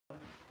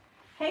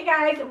Hey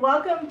guys,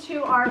 welcome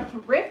to our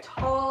thrift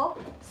haul.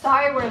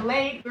 Sorry we're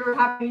late, we were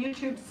having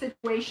YouTube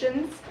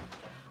situations.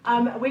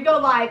 We go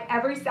live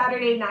every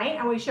Saturday night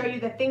and we show you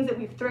the things that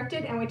we've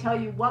thrifted and we tell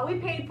you what we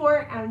paid for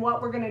it and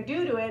what we're going to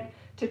do to it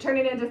to turn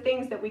it into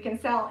things that we can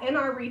sell in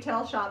our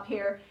retail shop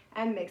here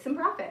and make some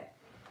profit.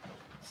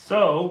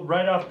 So,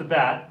 right off the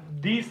bat,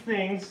 these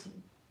things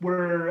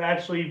were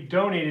actually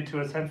donated to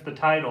us, hence the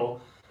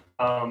title.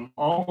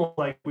 Almost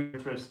like we're a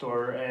thrift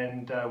store,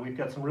 and we've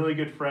got some really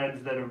good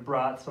friends that have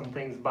brought some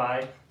things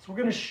by. So we're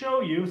going to show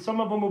you. Some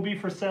of them will be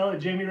for sale at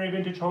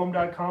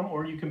JamiRayVintageHome.com,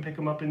 or you can pick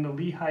them up in the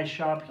Lehi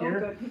shop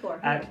here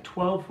at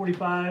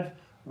 1245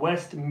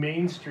 West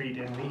Main Street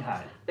in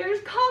Lehi. There's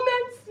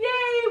comments!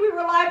 Yay! We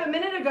were live a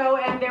minute ago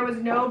and there was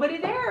nobody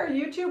there.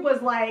 YouTube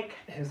was like...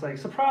 It's like,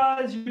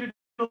 surprise! You did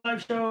a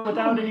live show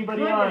without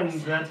anybody on.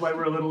 That's why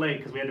we're a little late,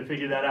 because we had to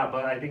figure that out,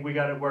 but I think we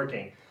got it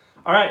working.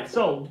 All right,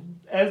 so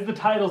as the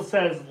title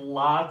says,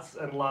 lots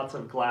and lots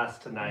of glass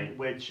tonight,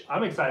 which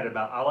I'm excited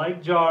about. I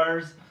like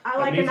jars. I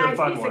like a nice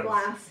piece of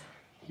glass.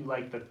 You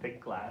like the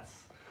thick glass.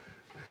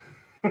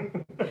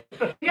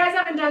 If you guys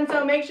haven't done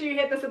so, make sure you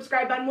hit the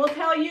subscribe button. We'll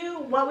tell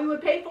you what we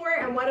would pay for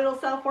it and what it'll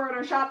sell for in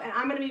our shop, and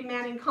I'm going to be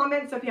manning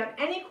comments, so if you have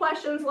any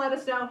questions, let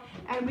us know,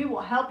 and we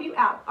will help you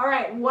out. All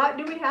right, what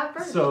do we have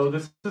first? So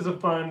this is a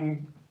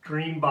fun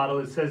green bottle.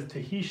 It says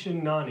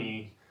Tahitian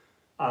Nani.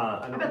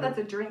 I bet that's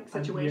a drink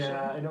situation.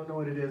 Yeah, I don't know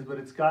what it is, but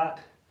it's got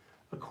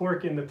a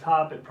cork in the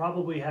top. It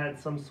probably had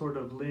some sort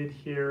of lid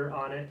here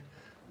on it.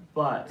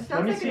 But it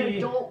sounds like an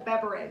adult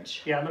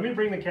beverage. Yeah, let me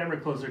bring the camera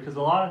closer because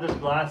a lot of this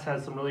glass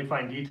has some really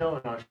fine detail,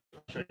 and I'll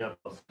show you up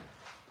close.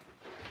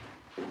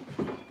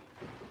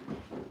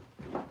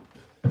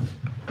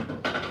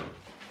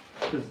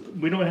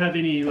 We don't have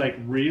any like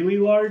really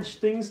large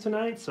things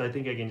tonight, so I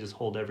think I can just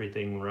hold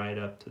everything right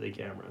up to the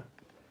camera.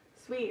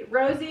 Sweet.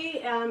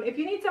 Rosie, if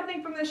you need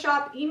something from the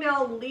shop,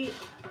 email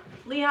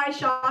Lehi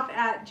shop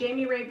at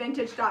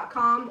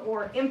JamiRayVintage.com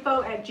or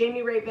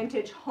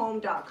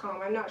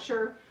info@JamiRayVintageHome.com. I'm not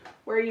sure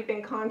where you've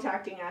been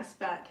contacting us,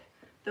 but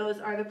those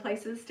are the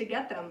places to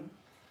get them.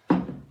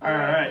 All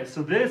right,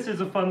 so this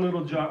is a fun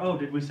little jar. Oh,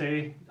 did we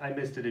say? I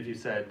missed it if you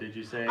said. Did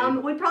you say?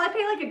 We'd probably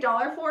pay like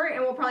 $1 for it,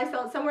 and we'll probably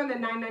sell it somewhere in the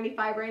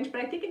 $9.95 range, but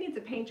I think it needs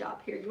a paint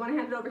job here. Do you want to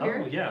hand it over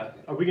here? Oh, yeah.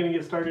 Are we going to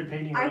get started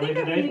painting early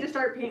today? I think we need to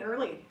start painting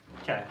early.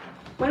 Okay.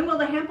 When will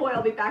the hemp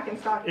oil be back in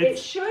stock? It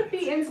should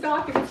be in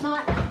stock. If it's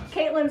not,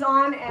 Caitlin's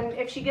on, and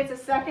if she gets a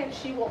second,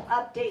 she will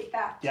update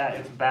that. Yeah,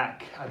 it's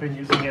back. I've been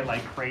using it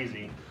like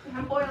crazy.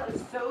 Hemp oil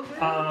is so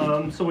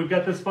good. So we've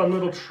got this fun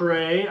little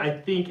tray. I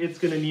think it's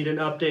going to need an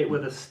update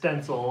with a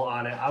stencil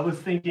on it. I was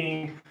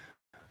thinking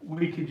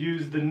we could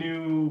use the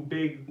new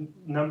big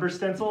number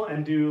stencil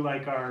and do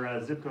like our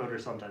zip code or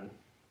something.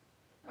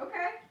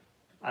 Okay.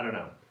 I don't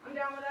know. I'm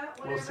down with that.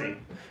 Whatever. We'll see.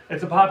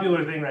 It's a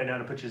popular thing right now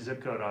to put your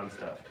zip code on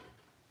stuff.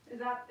 Is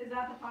that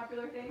the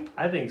popular thing?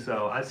 I think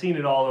so. I've seen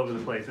it all over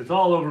the place. It's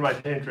all over my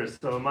Pinterest,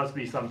 so it must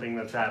be something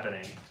that's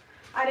happening.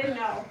 I didn't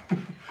know.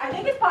 I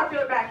think it's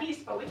popular back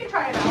east, but we can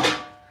try it out.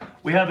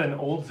 We have an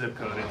old zip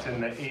code. It's in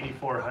the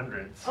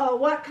 8400s. Oh,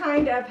 what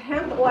kind of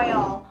hemp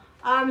oil?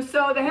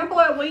 So the hemp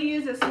oil we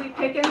use is Sweet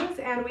Pickins,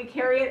 and we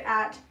carry it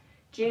at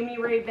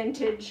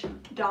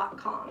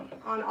JamiRayVintage.com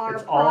on our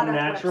It's all product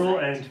natural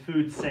website. and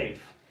food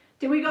safe.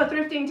 Did we go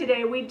thrifting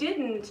today? We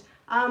didn't.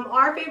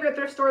 Our favorite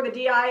thrift store, the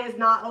DI, is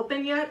not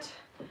open yet.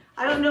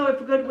 I don't know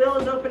if Goodwill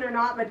is open or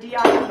not, but DI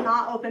is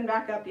not open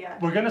back up yet.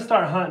 We're going to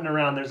start hunting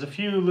around. There's a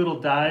few little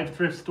dive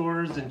thrift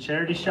stores and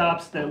charity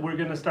shops that we're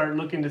going to start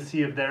looking to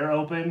see if they're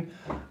open.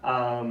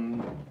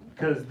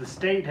 Because the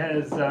state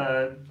has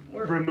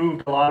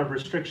removed a lot of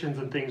restrictions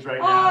and things right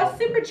now. Oh,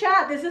 super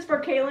chat. This is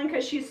for Kaylin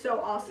because she's so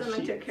awesome. I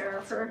took care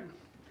of her.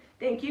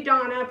 Thank you,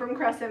 Donna from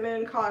Crescent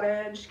Moon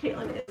Cottage.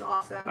 Caitlin is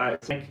awesome. All right,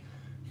 it's like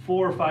 $4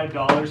 or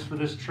 $5 for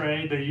this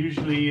tray. They're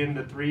usually in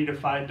the $3 to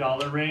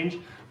 $5 range.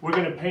 We're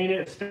going to paint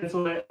it,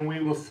 stencil it, and we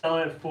will sell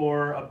it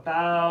for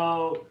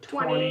about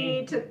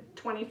 $20 to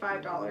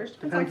 $25.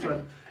 Depends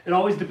on, it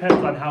always depends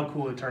on how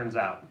cool it turns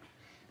out.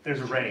 There's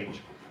a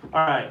range.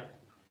 All right.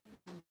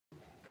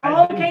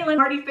 Oh, Caitlin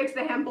already fixed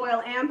the hemp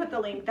oil and put the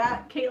link.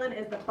 That Caitlin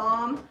is the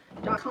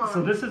bomb.com.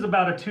 So this is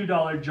about a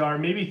 $2 jar,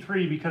 maybe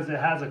 $3 because it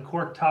has a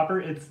cork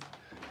topper. It's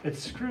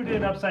screwed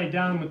in upside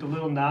down with the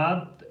little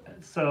knob.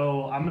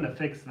 So I'm gonna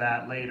fix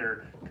that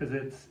later because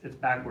it's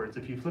backwards.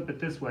 If you flip it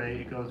this way,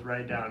 it goes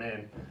right down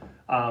in.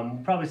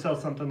 Probably sell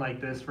something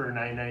like this for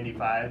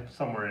 $9.95,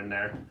 somewhere in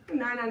there.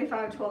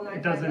 $9.95, $12.95.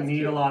 It doesn't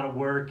need a lot of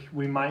work.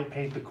 We might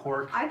paint the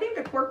cork. I think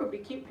the cork would be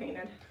cute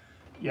painted.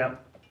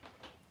 Yep.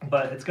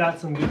 But it's got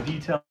some good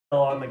detail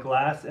on the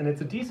glass, and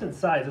it's a decent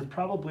size. It's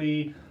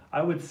probably,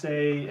 I would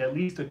say, at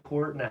least 1.5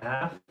 quart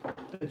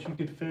that you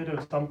could fit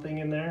of something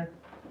in there.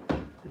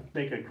 It'd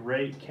make a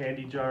great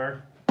candy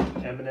jar.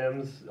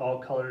 M&Ms all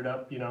colored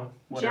up, you know,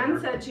 whatever. Jen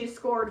said she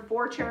scored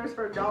 4 chairs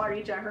for $1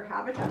 each at her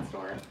Habitat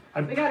store.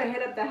 We gotta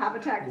hit up the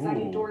Habitat because I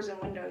need doors and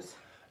windows.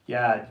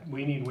 Yeah,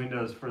 we need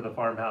windows for the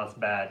farmhouse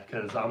bad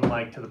because I'm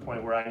like to the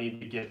point where I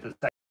need to get the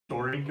second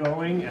story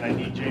going, and I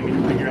need Jamie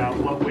to figure out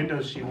what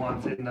windows she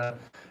wants in the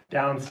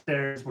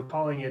downstairs. We're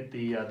calling it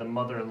the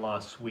mother-in-law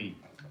suite.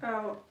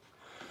 Oh.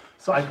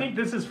 So I think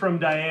this is from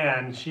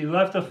Diane. She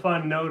left a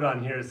fun note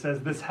on here. It says,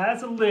 "This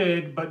has a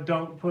lid, but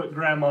don't put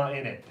grandma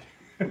in it."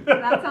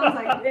 That sounds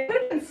like it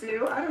could be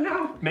Sue. I don't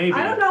know. Maybe.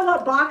 I don't know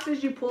what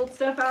boxes you pulled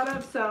stuff out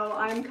of, so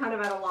I'm kind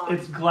of at a loss.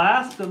 It's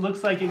glass that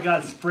looks like it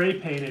got spray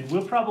painted.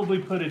 We'll probably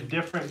put a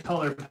different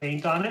color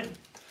paint on it.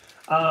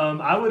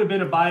 I would have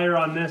been a buyer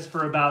on this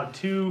for about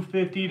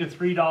 $2.50 to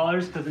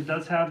 $3 because it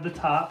does have the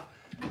top.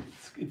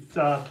 It's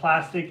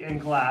plastic and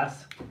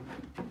glass,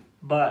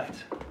 but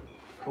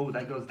oh,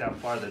 that goes down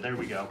farther. There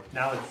we go.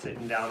 Now it's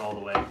sitting down all the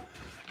way.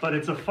 But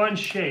it's a fun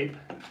shape.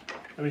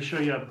 Let me show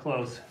you up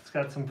close. It's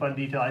got some fun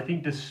detail. I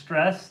think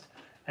distressed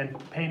and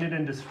painted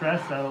in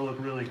distress, that'll look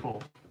really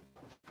cool.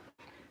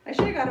 I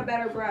should have got a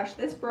better brush.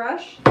 This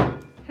brush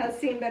has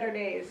seen better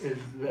days.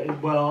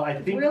 Well, I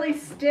think it's really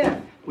stiff.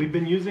 We've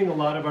been using a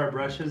lot of our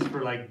brushes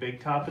for like big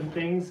top and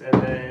things, and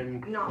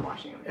then not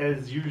washing them.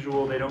 As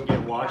usual, they don't get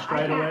washed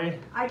right away.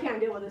 I can't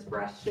deal with this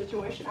brush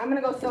situation. I'm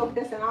gonna go soak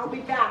this and I'll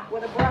be back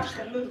with a brush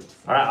that moves.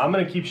 All right, I'm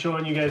gonna keep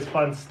showing you guys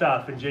fun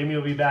stuff, and Jamie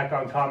will be back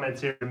on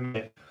comments here in a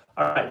minute.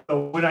 All right,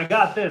 so when I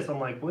got this, I'm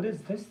like, what is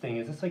this thing?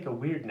 Is this like a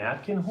weird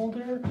napkin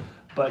holder?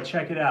 But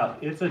check it out.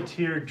 It's a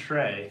tiered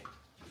tray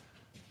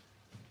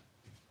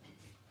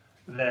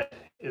that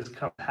is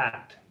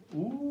compact.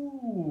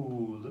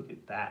 Ooh, look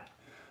at that.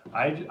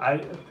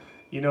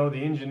 You know,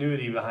 the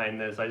ingenuity behind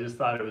this, I just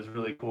thought it was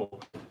really cool.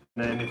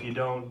 And then if you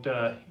don't,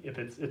 if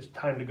it's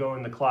time to go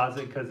in the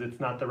closet because it's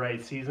not the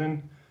right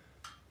season,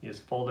 you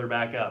just fold her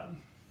back up.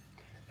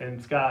 And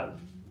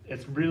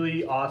it's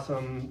really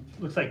awesome.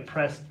 Looks like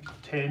pressed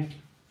tin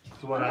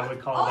is what I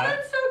would call that. Oh,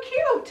 that's so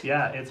cute.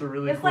 Yeah, it's a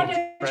really it's cool like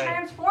a tray.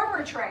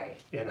 Transformer tray.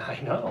 And I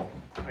know.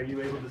 Are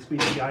you able to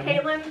squeeze the onion?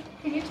 Caitlin,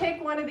 can you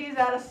take one of these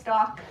out of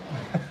stock?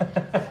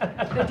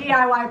 The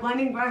DIY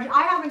blending brush.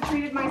 I haven't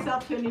treated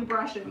myself to a new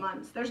brush in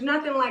months. There's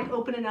nothing like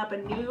opening up a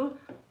new,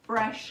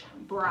 fresh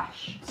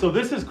brush. So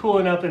this is cool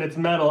enough that it's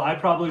metal. I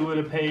probably would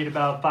have paid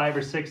about $5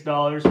 or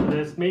 $6 for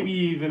this, maybe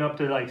even up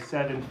to like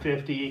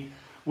 $7.50.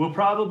 We'll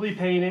probably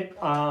paint it.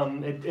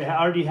 It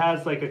already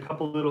has like a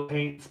couple little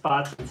paint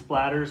spots and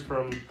splatters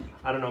from,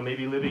 I don't know,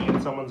 maybe living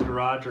in someone's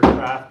garage or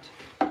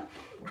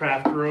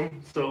craft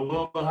room.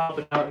 So we'll help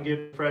it out and give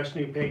it a fresh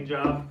new paint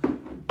job,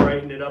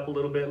 brighten it up a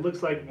little bit. It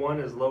looks like one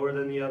is lower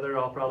than the other.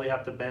 I'll probably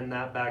have to bend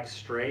that back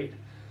straight.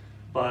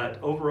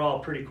 But overall,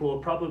 pretty cool.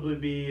 It'll probably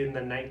be in the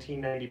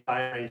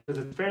 $19.95 range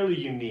because it's fairly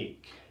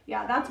unique.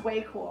 Yeah, that's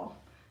way cool.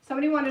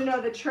 Somebody wanted to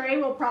know the tray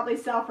will probably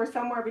sell for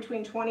somewhere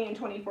between $20 and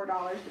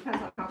 $24.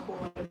 Depends on how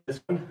cool it is.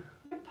 This one?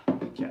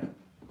 Yeah.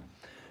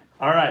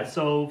 All right,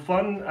 so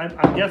fun.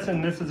 I'm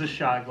guessing this is a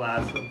shot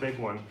glass, a big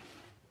one.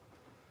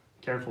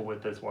 Careful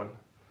with this one.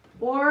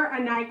 Or a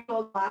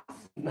NyQuil glass.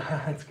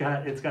 it's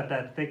got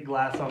that thick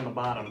glass on the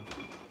bottom.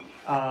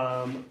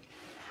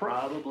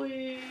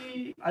 Probably,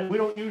 we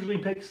don't usually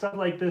pick stuff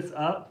like this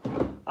up,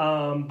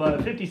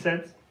 but 50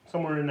 cents,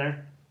 somewhere in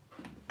there.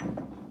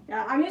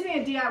 Yeah, I'm using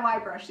a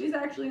DIY brush. These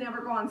actually never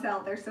go on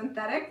sale. They're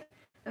synthetic.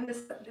 And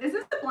is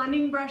this a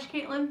blending brush,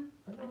 Caitlin?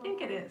 I think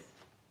it is.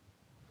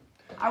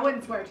 I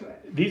wouldn't swear to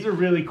it. These are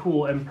really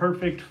cool and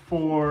perfect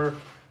for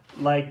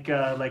like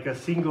a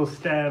single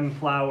stem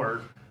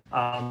flower.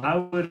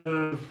 I would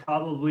have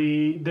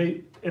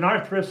probably, in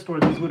our thrift store,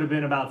 these would have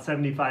been about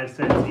 75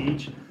 cents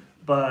each.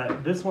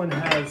 But this one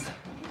has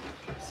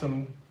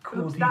some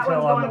cool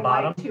detail on the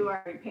bottom. Too, I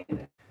already painted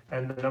it.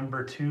 And the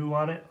number 2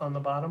 on it on the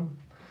bottom.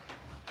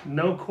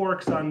 No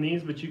corks on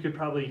these, but you could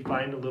probably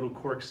find a little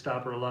cork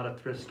stopper. A lot of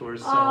thrift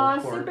stores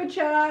sell cork. Super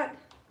chat.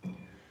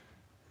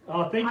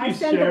 Oh, thank you, I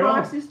sent Cheryl. the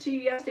boxes to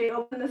you yesterday.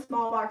 Open the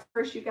small box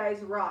first. You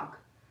guys rock.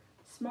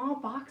 Small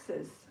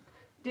boxes.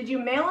 Did you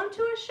mail them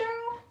to us,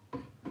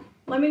 Cheryl?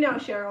 Let me know,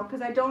 Cheryl,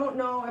 because I don't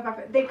know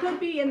if they could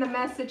be in the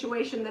mess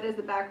situation that is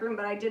the back room,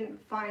 but I didn't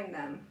find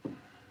them.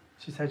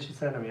 She said she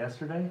sent them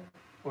yesterday,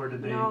 or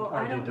did they? No,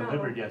 are they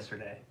delivered know.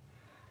 Yesterday?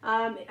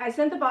 I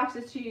sent the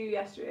boxes to you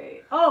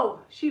yesterday.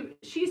 Oh, she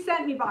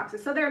sent me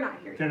boxes, so they're not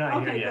here yet. They're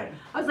not here yet. Good.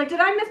 I was like, did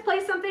I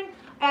misplace something?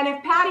 And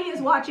if Patty is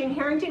watching,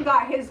 Harrington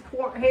got his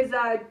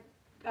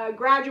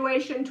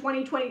graduation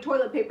 2020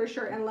 toilet paper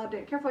shirt and loved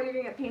it. Careful, you're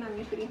gonna get paint on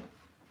your sweetie.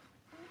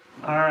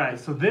 All right,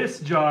 so this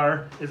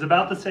jar is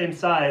about the same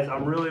size.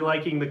 I'm really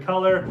liking the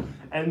color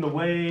and the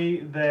way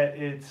that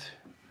it's,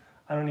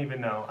 I don't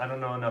even know. I don't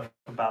know enough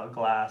about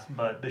glass,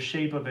 but the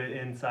shape of it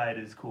inside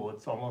is cool.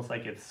 It's almost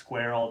like it's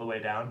square all the way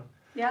down.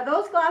 Yeah,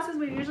 those glasses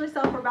we usually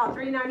sell for about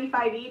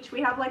 $3.95 each. We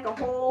have like a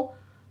whole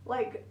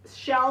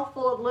shelf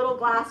full of little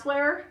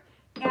glassware,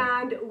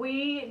 and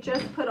we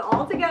just put it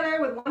all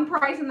together with one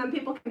price, and then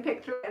people can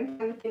pick through it and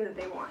find the thing that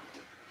they want.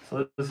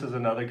 So this is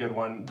another good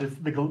one.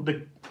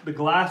 The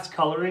glass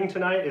coloring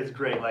tonight is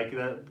great. Like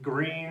the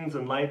greens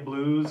and light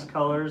blues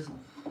colors,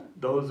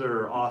 those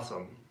are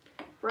awesome.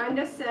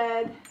 Brenda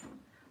said,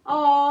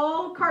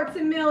 oh, Carts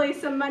and Millie,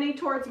 some money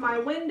towards my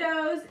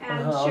windows.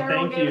 And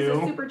Cheryl gave us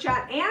a super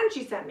chat, and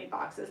she sent me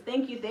boxes.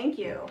 Thank you, thank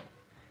you.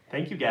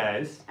 Thank you,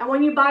 guys. And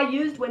when you buy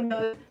used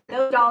windows,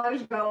 those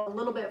dollars go a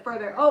little bit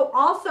further. Oh,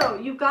 also,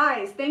 you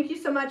guys, thank you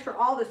so much for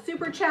all the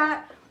super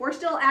chat. We're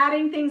still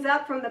adding things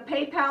up from the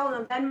PayPal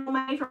and the Venmo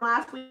money from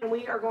last week, and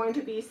we are going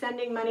to be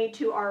sending money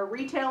to our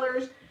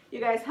retailers. You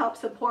guys help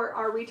support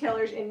our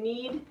retailers in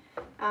need,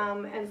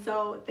 and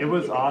so it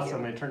was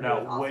awesome. It turned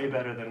out awesome. Way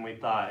better than we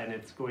thought, and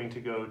it's going to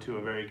go to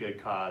a very good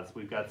cause.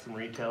 We've got some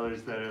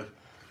retailers that have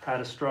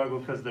had a struggle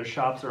because their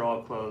shops are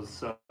all closed,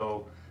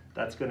 so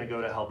that's going to go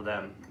to help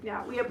them.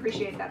 Yeah, we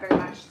appreciate that very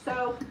much.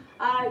 So,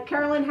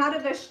 Carolyn, how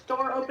did the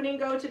store opening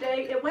go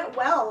today? It went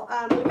well.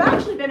 We've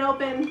actually been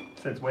open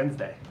since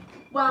Wednesday.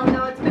 Well,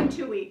 no, it's been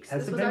 2 weeks.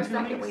 Has this it was been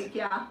our 2 second weeks? week,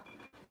 yeah.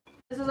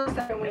 This is our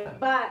second week,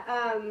 but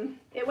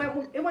it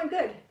went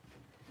good.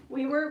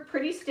 We were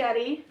pretty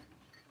steady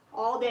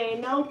all day.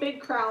 No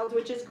big crowds,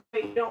 which is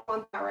great. You don't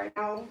want that right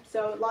now.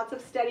 So lots of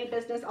steady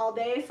business all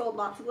day. Sold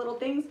lots of little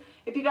things.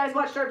 If you guys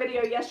watched our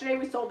video yesterday,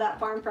 we sold that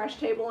farm fresh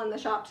table in the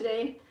shop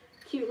today.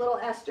 Cute little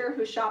Esther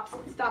who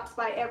stops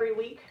by every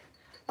week.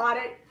 Bought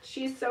it.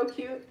 She's so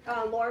cute.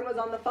 Lauren was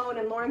on the phone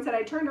and Lauren said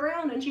I turned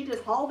around and she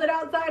just hauled it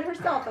outside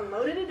herself and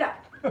loaded it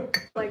up.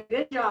 Like,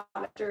 good job,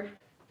 Esther.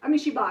 I mean,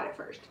 she bought it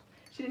first.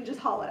 She didn't just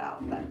haul it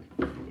out, but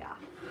yeah.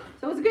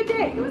 So it was a good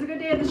day. It was a good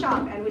day at the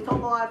shop, and we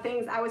sold a lot of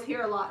things. I was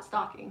here a lot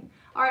stocking.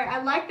 All right,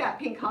 I like that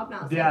pink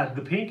hobnail. Yeah,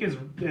 the pink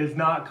is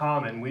not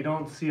common. We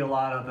don't see a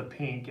lot of the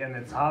pink, and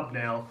it's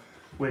hobnail,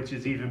 which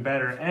is even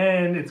better.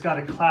 And it's got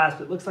a clasp.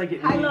 It looks like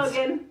it needs. Hi,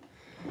 Logan.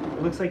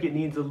 It looks like it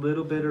needs a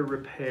little bit of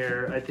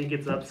repair. I think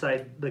it's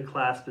upside. The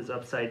clasp is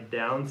upside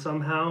down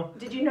somehow.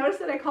 Did you notice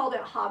that I called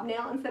it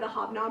hobnail instead of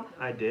hobnob?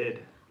 I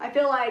did. I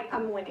feel like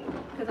I'm winning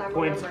because I'm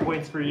remembering.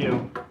 Points for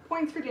you.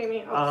 Points for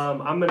Jamie. Oops.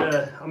 I'm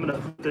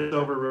gonna flip this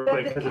over real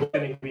quick because it's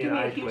gonna give me an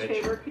eye Do me a huge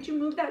twitch. favor. Could you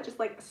move that just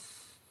like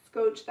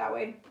scotch that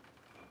way?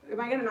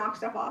 Am I gonna knock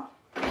stuff off?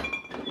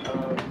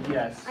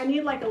 Yes. I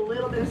need like a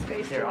little bit of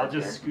space. Here, I'll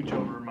just scooch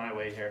over my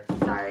way here.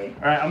 Sorry.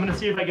 All right, I'm gonna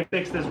see if I can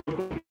fix this real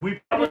quick. We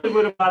probably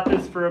would have bought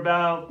this for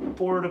about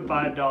 $4 to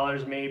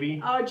 $5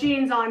 maybe. Oh,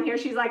 Jean's on here.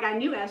 She's like, I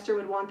knew Esther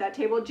would want that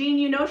table. Jean,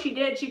 you know she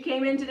did. She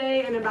came in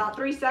today in about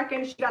 3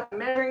 seconds. She got the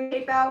measuring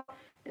tape out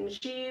and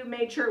she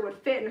made sure it would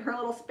fit in her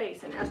little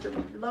space. And Esther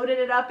loaded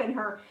it up in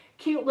her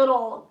cute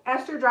little,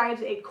 Esther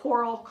drives a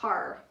Coral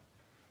car.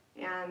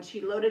 And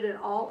she loaded it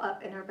all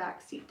up in her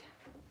back seat.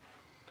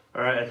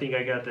 All right, I think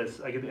I got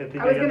this. I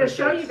was going to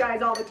show you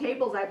guys all the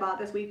tables I bought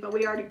this week, but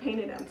we already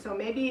painted them. So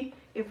maybe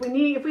if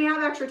we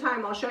have extra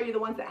time, I'll show you the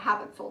ones that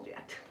haven't sold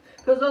yet.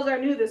 Because those are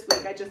new this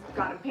week. I just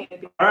got them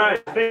painted. All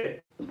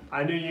right,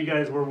 I knew you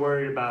guys were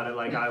worried about it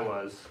like I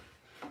was.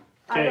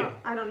 Okay.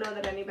 I don't know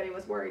that anybody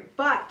was worried,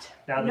 but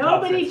Now the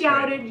nobody top set's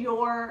doubted straight.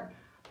 your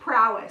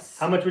prowess.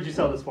 How much would you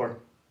sell this for?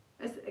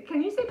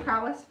 Can you say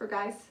prowess for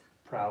guys?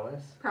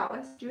 Prowess?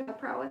 Prowess. Do you have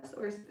prowess,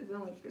 or is it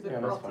a Yeah,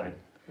 girl that's thing? fine.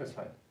 That's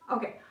fine.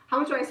 Okay, how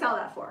much do I sell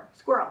that for?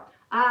 Squirrel.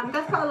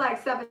 That's probably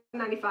like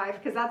 $7.95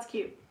 because that's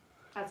cute.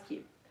 That's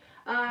cute.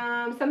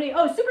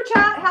 Super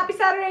chat. Happy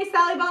Saturday,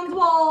 Sally Bonds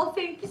Wall.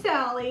 Thank you,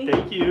 Sally.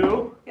 Thank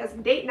you. Yes,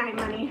 date night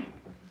money.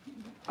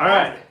 All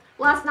right.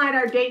 Last night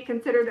our date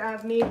consisted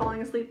of me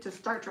falling asleep to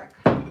Star Trek.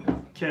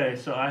 Okay,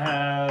 so I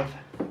have.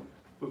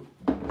 All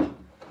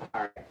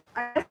right.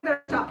 I guess I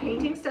better stop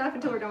painting stuff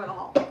until we're done with the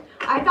haul.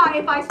 I thought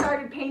if I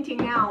started painting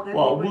now, then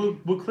Well,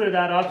 we'll clear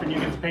that off, and you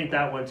can paint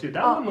that one too.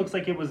 That one looks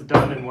like it was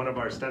done in one of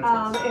our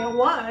stencils. It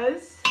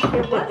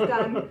was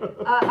done.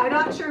 I'm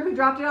not sure who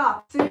dropped it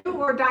off. Sue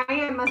or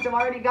Diane must have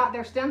already got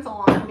their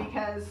stencil on it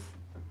because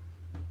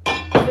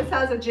this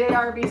has a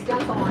JRB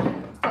stencil on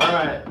it. So. All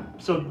right,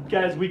 so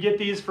guys, we get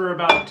these for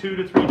about $2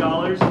 to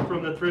 $3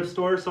 from the thrift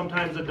store.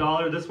 Sometimes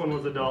 $1. This one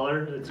was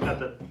 $1. It's got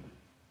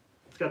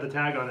the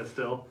tag on it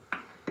still.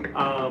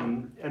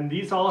 And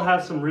these all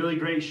have some really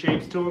great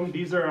shapes to them.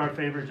 These are our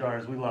favorite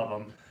jars. We love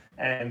them,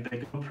 and they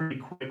go pretty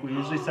quick. We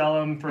usually sell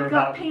them for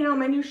about. I got paint on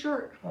my new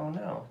shirt. Oh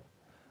no.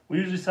 We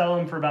usually sell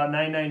them for about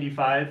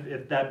 $9.95.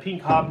 If that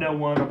pink hobnail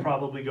one will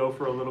probably go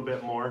for a little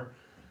bit more.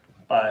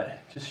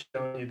 But just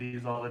showing you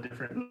these, all the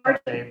different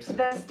shapes.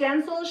 The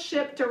stencils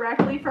ship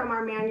directly from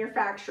our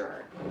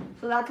manufacturer.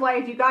 So that's why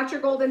if you got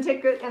your golden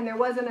ticket and there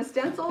wasn't a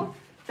stencil,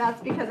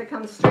 that's because it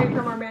comes straight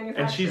from our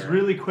manufacturer. And she's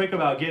really quick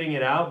about getting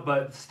it out,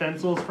 but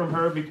stencils from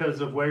her, because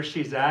of where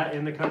she's at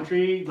in the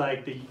country,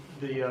 like the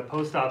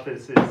post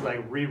office is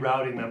like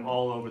rerouting them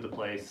all over the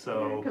place.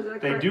 So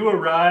they do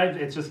arrive,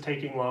 it's just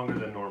taking longer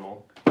than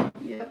normal.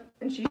 Yep,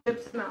 and she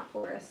ships them out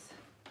for us.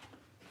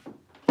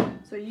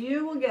 So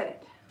you will get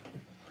it.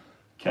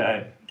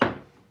 Okay. All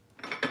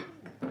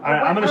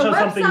right, I'm going to show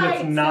something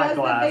that's not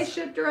glass. That they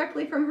ship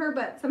directly from her,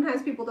 but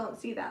sometimes people don't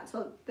see that,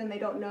 so then they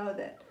don't know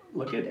that.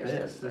 Look at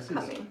this. This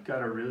has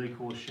got a really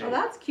cool shape. Oh,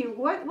 that's cute.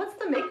 What's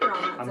the maker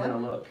on that? I'm going to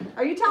look.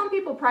 Are you telling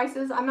people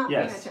prices? I'm not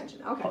paying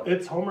attention. Okay.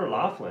 It's Homer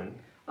Laughlin.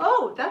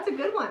 Oh, that's a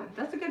good one.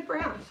 That's a good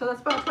brand. So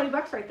that's about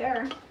 $20 right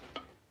there.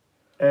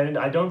 And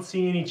I don't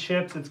see any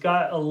chips. It's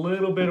got a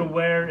little bit of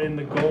wear in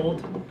the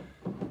gold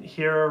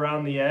here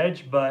around the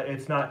edge, but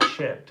it's not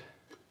chipped.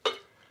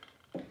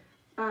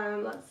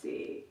 Let's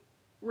see.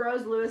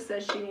 Rose Lewis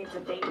says she needs a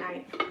date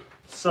night.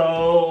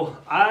 So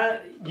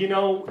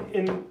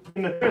in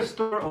the thrift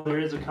store, oh, there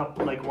is a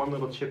couple, like one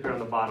little chip here on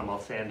the bottom. I'll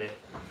sand it.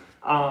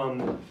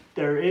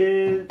 There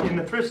is in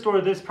the thrift store.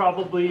 This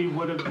probably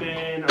would have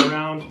been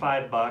around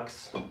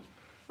 $5,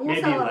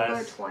 maybe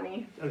less.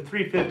 $20.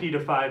 $3.50 to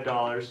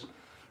 $5,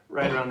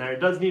 right around there. It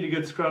does need a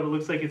good scrub. It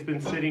looks like it's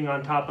been sitting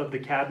on top of the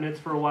cabinets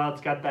for a while.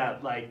 It's got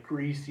that like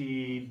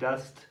greasy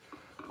dust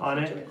on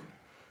it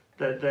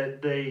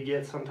that they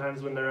get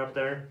sometimes when they're up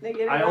there. They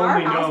get it I in our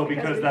only house know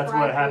because that's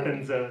what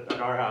happens at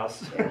our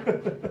house. Yeah.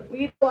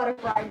 We eat a lot of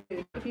fried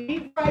food. If you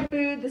eat fried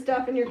food, the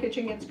stuff in your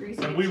kitchen gets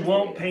greasy. And we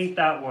won't paint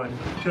that one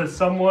because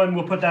someone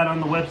will put that on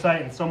the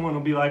website and someone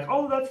will be like,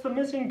 oh, that's the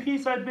missing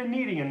piece I've been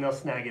needing, and they'll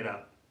snag it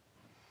up.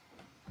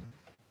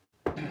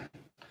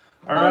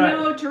 All right.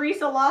 No,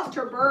 Teresa lost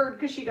her bird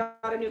because she got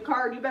a new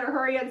card. You better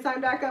hurry and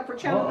sign back up for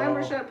channel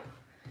membership.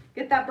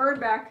 Get that bird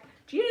back.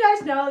 Do you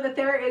guys know that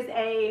there is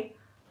a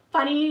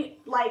funny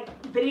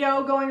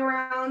video going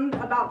around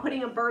about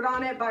putting a bird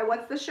on it by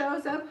what's the show,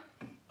 Zeb?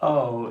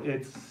 Oh,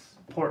 it's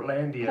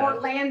Portlandia.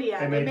 Portlandia.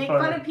 They make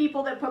fun of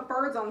people that put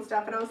birds on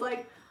stuff, and I was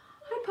like,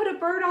 I put a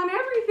bird on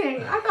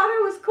everything. I thought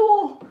it was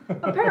cool.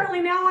 Apparently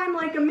now I'm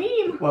like a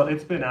meme. Well,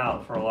 it's been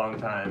out for a long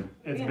time.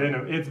 It's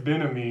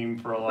been a meme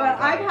for a long time.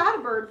 But I've had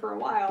a bird for a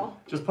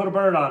while. Just put a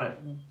bird on it.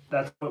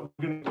 That's what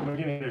we're gonna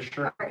get a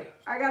shirt. All right,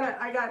 I got it.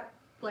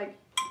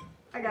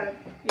 You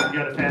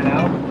got a fan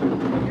out?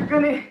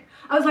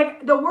 I was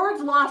like, the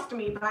words lost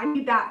me, but I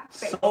need that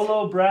space.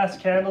 Solo brass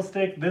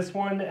candlestick. This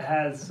one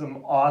has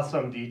some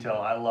awesome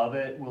detail. I love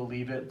it. We'll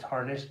leave it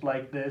tarnished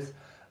like this.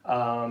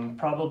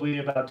 Probably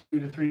about $2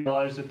 to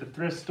 $3 at the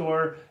thrift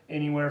store,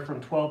 anywhere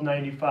from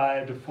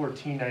 $12.95 to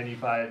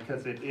 $14.95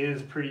 because it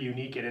is pretty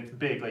unique and it's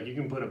big. Like you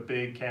can put a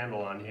big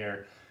candle on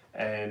here,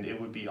 and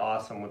it would be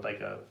awesome with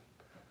like a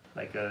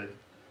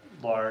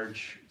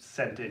large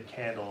scented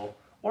candle.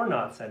 Or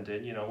not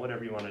scented,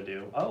 whatever you want to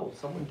do. Oh,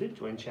 someone did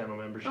join channel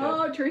membership.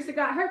 Oh, Teresa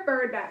got her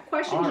bird back.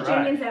 Question to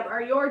Jami and Zeb.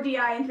 Are your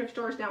DI and thrift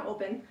stores now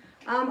open?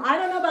 I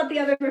don't know about the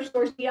other thrift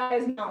stores. DI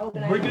is not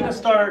open. We're going to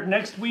start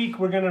next week.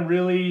 We're going to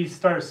really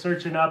start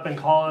searching up and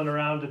calling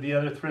around to the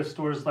other thrift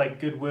stores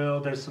like Goodwill.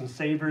 There's some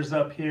Savers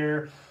up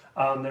here.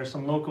 There's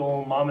some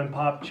local mom and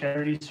pop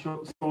charity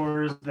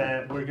stores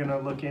that we're going to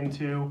look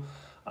into.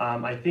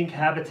 I think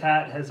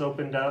Habitat has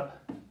opened up.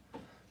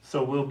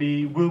 So we'll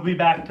be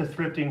back to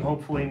thrifting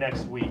hopefully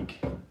next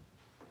week.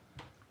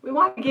 We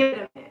want to give it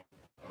a minute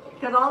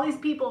because all these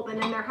people have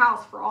been in their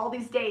house for all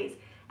these days,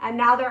 and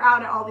now they're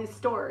out at all these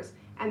stores.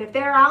 And if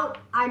they're out,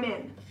 I'm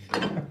in.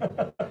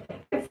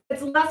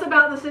 It's less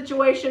about the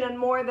situation and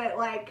more that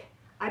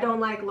I don't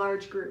like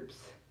large groups.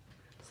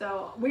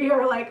 So we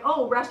are like,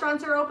 oh,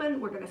 restaurants are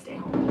open. We're gonna stay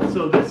home.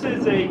 So this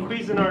is a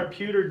Cuisinart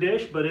pewter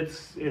dish, but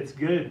it's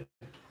good.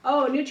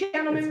 Oh, new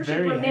channel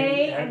membership,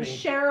 Renee and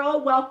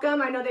Cheryl,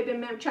 welcome. I know they've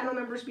been channel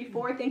members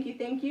before. Thank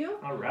you.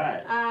 All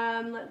right.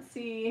 Let's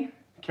see.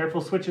 Careful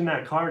switching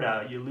that card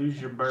out. You lose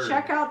your bird.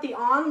 Check out the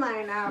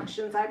online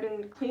auctions. I've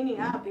been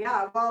cleaning up.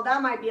 Yeah, well,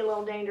 that might be a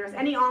little dangerous.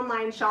 Any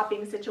online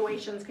shopping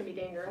situations can be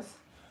dangerous.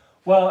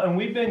 Well, and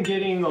we've been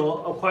getting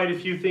quite a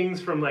few things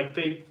from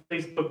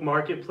Facebook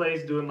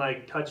Marketplace, doing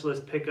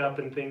touchless pickup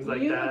and things like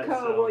that.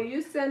 Yumiko, will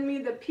you send me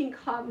the pink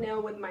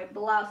hobnail with my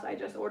blouse I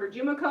just ordered?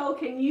 Yumiko,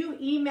 can you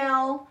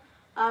email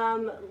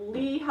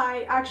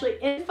Lehi, actually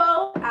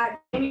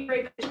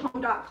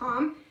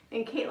info@jamiegrayfishhome.com,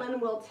 and Caitlin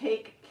will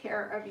take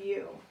care of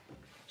you.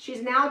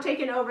 She's now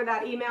taken over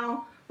that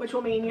email, which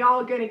will mean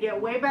y'all are going to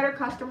get way better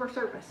customer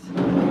service.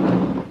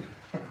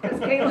 Because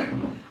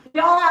Caitlin,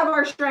 we all have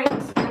our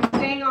strengths.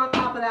 Staying on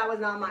top of that was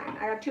not mine.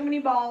 I got too many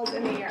balls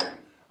in the air.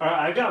 All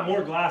right, I got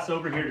more glass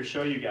over here to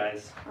show you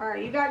guys. All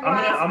right, you got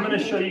glass. I'm gonna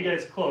show you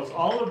guys close.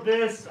 All of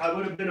this, I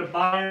would have been a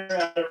buyer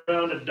at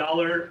around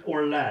 $1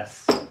 or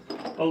less.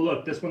 Oh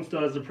look, this one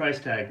still has the price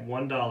tag,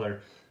 $1.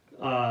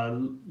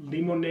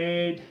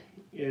 Limonade,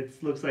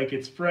 it looks like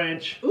it's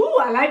French. Ooh,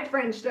 I like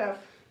French stuff.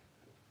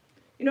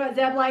 You know what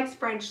Zeb likes?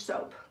 French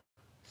soap.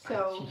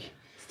 So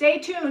stay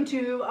tuned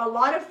to a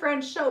lot of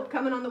French soap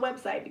coming on the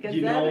website because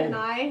Zeb and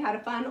I had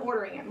fun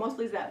ordering it,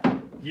 mostly Zeb.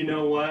 You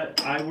know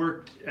what? I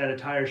worked at a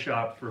tire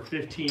shop for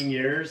 15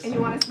 years. And you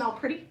want to smell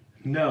pretty?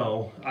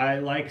 No, I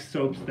like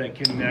soaps that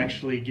can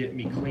actually get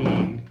me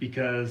clean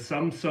because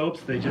some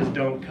soaps, they just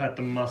don't cut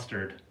the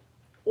mustard.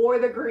 Or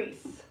the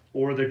grease.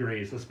 Or the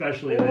grease,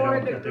 especially if they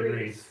don't cut the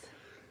grease.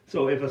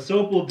 So if a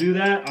soap will do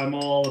that, I'm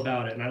all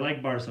about it. And I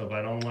like bar soap.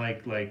 I don't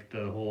like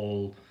the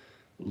whole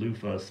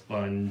loofah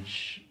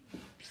sponge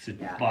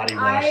body wash situation.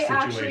 I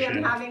actually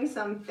am having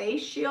some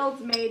face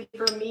shields made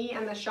for me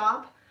and the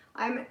shop.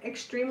 I'm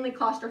extremely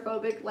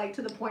claustrophobic,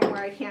 to the point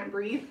where I can't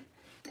breathe.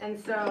 And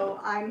so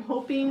I'm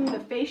hoping the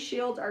face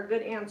shields are a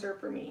good answer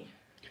for me.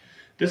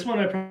 This one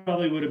I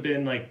probably would have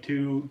been up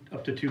to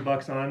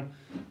 $2 on.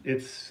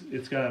 It's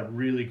got a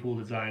really cool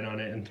design on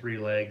it and 3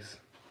 legs.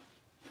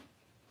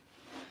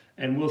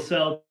 And we'll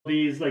sell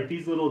these,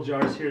 these little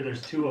jars here,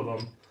 there's 2 of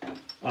them.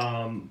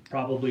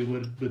 Probably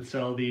would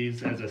sell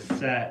these as a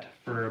set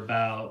for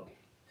about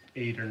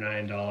 $8 or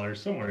 $9,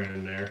 somewhere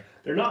in there.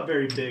 They're not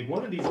very big.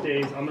 One of these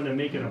days, I'm gonna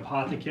make an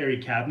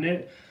apothecary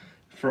cabinet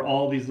for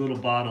all these little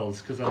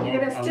bottles because You're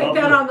gonna stick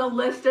that on the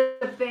list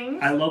of things.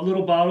 I love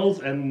little bottles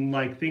and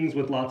like things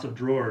with lots of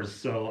drawers,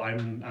 so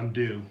I'm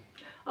due.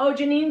 Oh,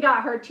 Janine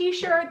got her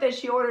T-shirt that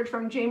she ordered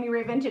from Jami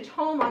Ray Vintage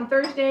Home on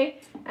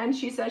Thursday, and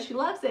she says she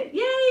loves it.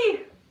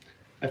 Yay!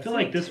 I feel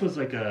like this was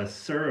like a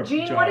syrup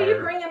Jean, jar. what are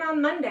you bringing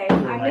on Monday?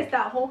 I missed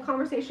that whole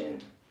conversation.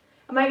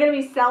 Am I going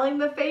to be selling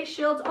the face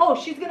shields? Oh,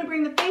 she's going to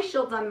bring the face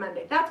shields on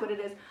Monday. That's what it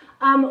is.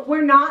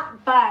 We're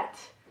not, but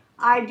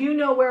I do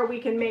know where we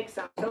can make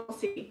some, so we'll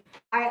see.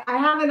 I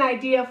have an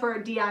idea for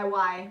a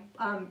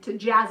DIY to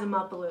jazz them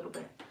up a little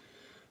bit.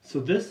 So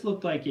this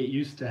looked like it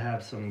used to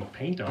have some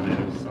paint on it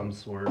of some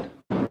sort.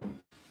 Can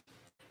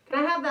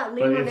I have that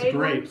But lemonade it's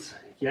grapes.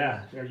 one?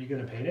 Yeah. Are you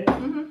going to paint it?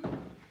 Mm-hmm.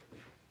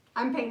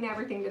 I'm painting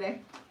everything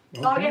today.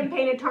 It's all Okay. getting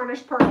painted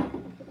tarnished purple.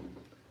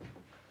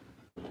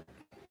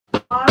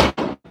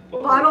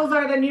 Bottles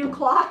are the new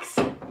clocks.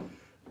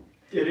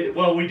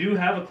 Well, we do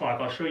have a clock.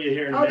 I'll show you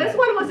here in a minute. This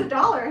one was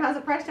 $1. It has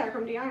a price tag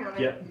from DI on it.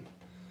 Yep.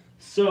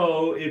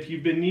 So if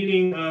you've been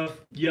needing a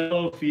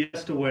yellow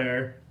Fiesta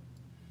wear,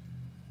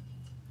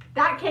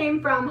 That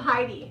came from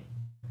Heidi.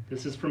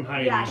 this is from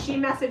Heidi. Yeah, she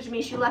messaged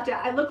me. She left it.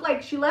 It looked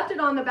like she left it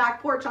on the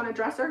back porch on a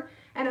dresser,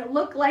 and it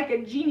looked like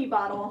a genie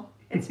bottle.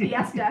 It's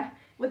Fiesta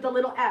with the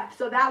little F.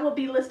 So that will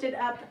be listed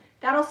up.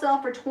 That'll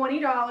sell for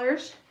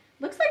 $20.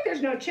 Looks like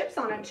there's no chips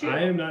on it too. I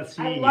am not I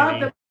seeing love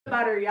any. the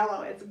butter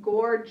yellow. It's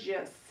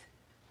gorgeous.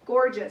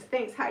 Gorgeous.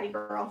 Thanks, Heidi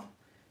girl.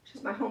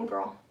 She's my home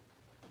girl.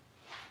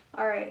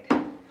 All right.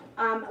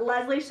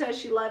 Leslie says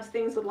she loves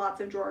things with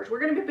lots of drawers. We're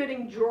going to be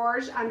putting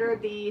drawers under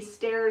the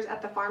stairs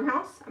at the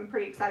farmhouse. I'm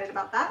pretty excited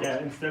about that. Yeah,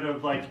 instead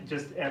of like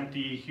just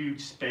empty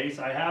huge space,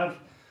 I have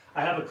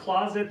a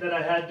closet that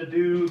I had to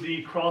do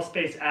the crawl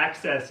space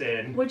access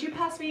in. Would you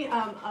pass me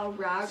a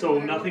rag? So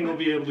nothing will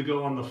be able to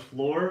go on the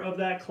floor of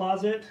that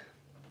closet.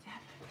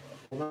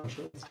 Hold on,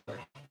 show this guy.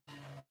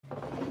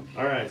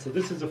 All right, so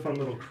this is a fun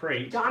little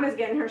crate. Donna's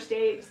getting her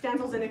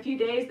stencils in a few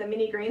days. The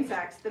mini grain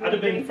sacks. I'd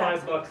have been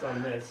 $5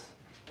 on this.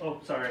 Oh,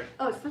 sorry.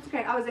 Oh, that's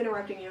okay. I was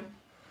interrupting you.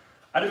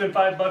 I'd have been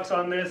 $5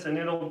 on this, and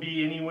it'll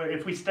be anywhere.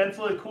 If we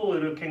stencil it cool,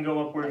 it can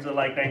go upwards of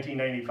like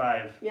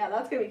 $19.95. Yeah,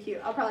 that's gonna be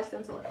cute. I'll probably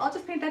stencil it. I'll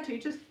just paint that too.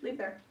 Just leave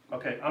there.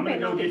 Okay, I'm gonna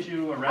go get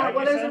you a rag.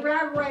 Well, there's a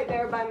rag right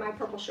there by my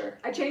purple shirt.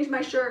 I changed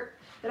my shirt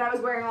that I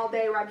was wearing all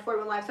day right before we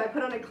went live, so I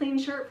put on a clean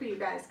shirt for you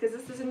guys because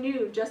this is a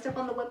new, just up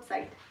on the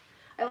website.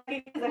 I like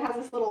it because it has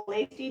this little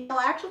lace detail.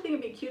 I actually think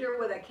it'd be cuter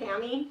with a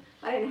cami.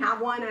 I didn't have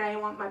one and I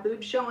didn't want my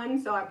boobs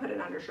showing, so I put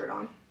an undershirt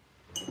on.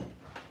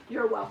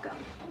 You're welcome.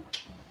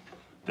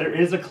 There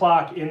is a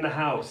clock in the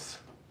house.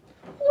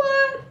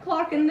 What?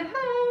 Clock in the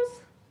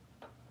house.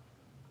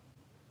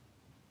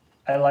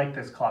 I like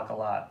this clock a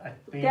lot. I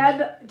think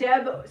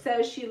Deb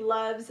says she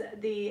loves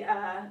the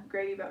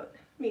gravy boat.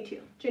 Me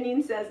too.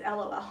 Janine says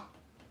LOL.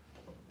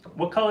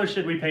 What color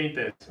should we paint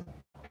this?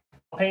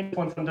 I'll paint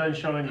once I'm done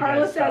showing you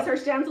Carla guys says stuff. her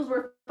stencils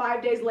were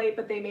 5 days late,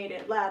 but they made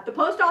it. The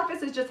post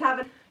office is just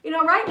having, you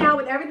know, right now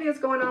with everything that's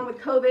going on with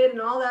COVID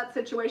and all that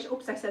situation.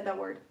 Oops, I said that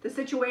word. The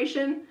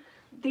situation,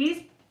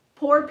 these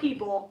poor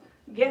people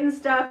getting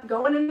stuff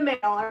going in the mail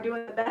are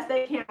doing the best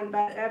they can,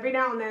 but every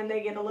now and then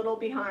they get a little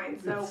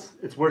behind. So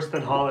it's worse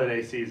than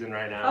holiday season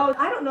right now. oh,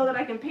 I don't know that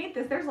I can paint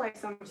this. There's like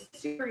some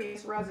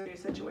serious residue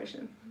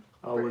situation.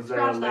 Oh, was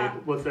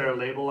there a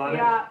label on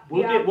Yeah,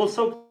 it? We'll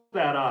soak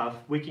that off.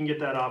 We can get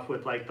that off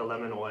with like the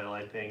lemon oil,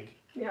 I think.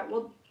 Yeah,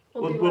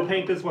 we'll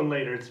paint this one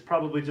later. It's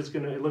probably just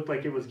gonna. It looked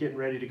like it was getting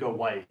ready to go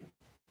white.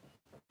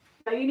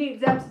 Zeb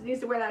needs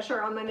to wear that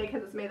shirt on Monday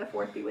because it's May the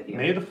 4th be with you.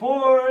 May the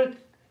 4th.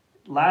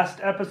 Last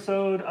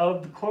episode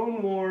of the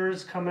Clone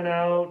Wars coming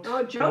out.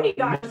 Oh, Jody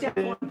got it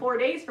in 4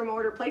 days from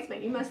order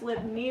placement. You must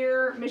live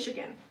near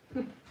Michigan.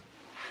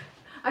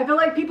 I feel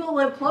like people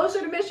live closer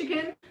to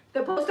Michigan.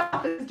 The post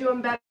office is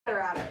doing better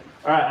at it.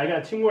 All right, I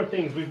got 2 more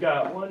things. We've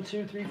got 1,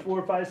 2, 3,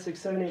 4, 5, 6,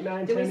 7, 8,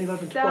 9, 10,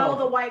 11, 12. Sell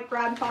the white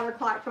grandfather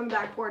clock from the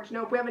back porch?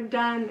 Nope, we haven't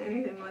done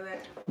anything with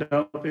it.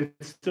 No,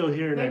 it's still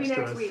here Maybe next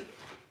to next us. week.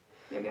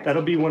 Maybe next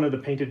That'll week. be one of the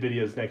painted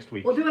videos next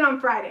week. We'll do it on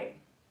Friday.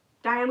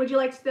 Diane, would you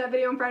like to see that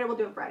video on Friday? We'll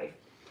do it Friday.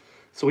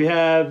 So we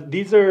have,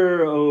 these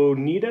are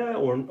Oneida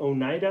or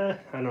Oneida.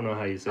 I don't know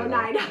how you say that.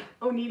 Oneida.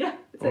 Oneida.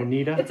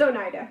 Oneida? It's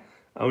Oneida.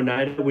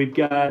 Oneida. We've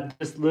got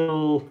this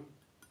little,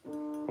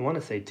 I want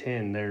to say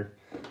 10.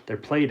 They're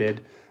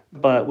plated,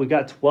 but we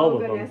got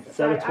 12 of them.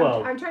 Set of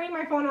 12. I'm turning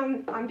my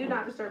phone on Do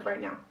Not Disturb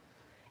right now.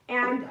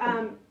 And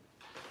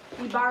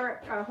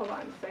Ibarra, hold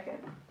on a second.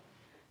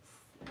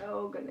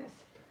 Oh goodness.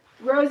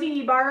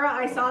 Rosie Ibarra,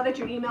 I saw that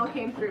your email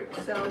came through.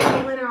 So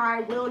Caitlin or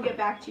I will get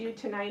back to you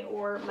tonight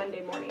or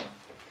Monday morning.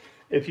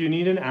 If you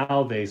need an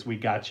owl vase, we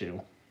got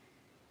you.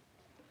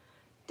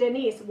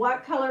 Denise,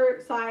 what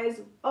color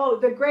size? Oh,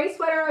 the gray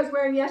sweater I was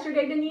wearing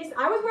yesterday, Denise.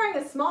 I was wearing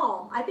a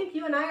small. I think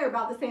you and I are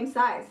about the same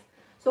size.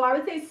 So I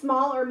would say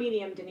small or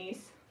medium,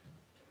 Denise.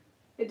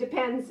 It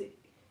depends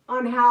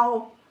on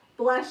how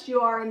blessed you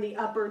are in the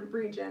upper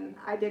region.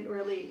 I didn't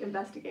really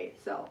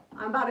investigate. So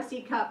I'm about a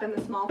C cup and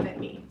the small fit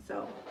me.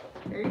 So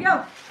there you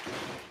go.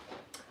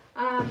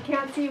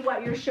 Can't see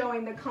what you're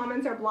showing. The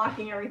comments are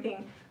blocking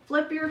everything.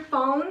 Flip your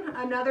phone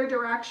another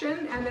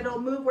direction and it'll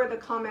move where the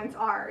comments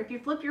are. If you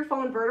flip your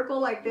phone vertical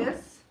like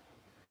this,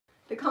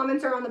 the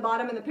comments are on the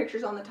bottom and the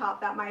picture's on the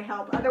top. That might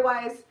help.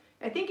 Otherwise,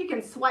 I think you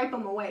can swipe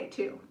them away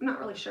too. I'm not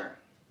really sure.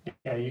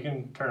 Yeah, you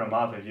can turn them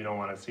off if you don't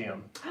want to see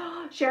them.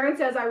 Sharon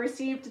says, I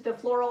received the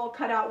floral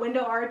cutout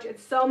window arch.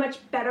 It's so much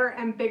better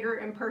and bigger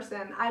in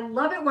person. I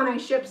love it when I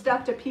ship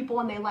stuff to people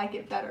and they like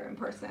it better in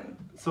person.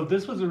 So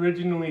this was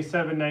originally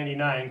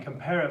 $7.99.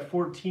 Compare at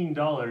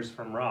 $14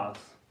 from Ross.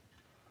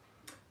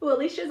 Well,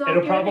 Alicia's on.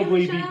 It'll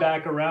probably be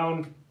back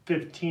around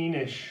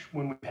 15-ish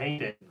when we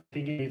paint it. I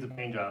think it needs a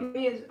paint job.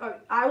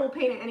 I will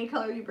paint it any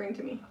color you bring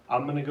to me.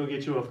 I'm going to go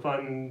get you a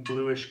fun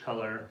bluish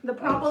color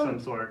of some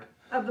sort.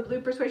 Of the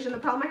blue persuasion. The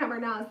problem I have right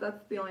now is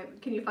that's the only.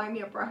 Can you find me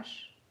a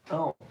brush?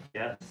 Oh,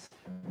 yes.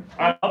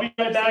 All right, I'll be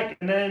right back,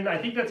 and then I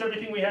think that's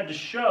everything we had to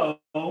show.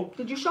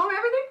 Did you show them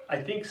everything?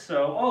 I think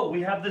so. Oh,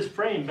 we have this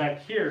frame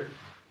back here.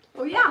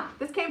 Oh yeah,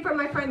 this came from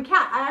my friend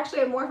Kat. I actually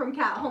have more from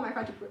Kat at home. I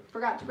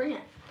forgot to bring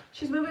it.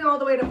 She's moving all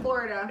the way to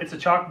Florida. It's a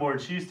chalkboard.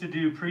 She used to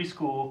do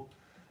preschool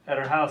at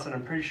her house, and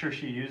I'm pretty sure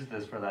she used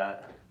this for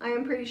that. I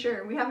am pretty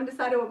sure. We haven't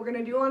decided what we're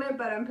going to do on it,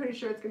 but I'm pretty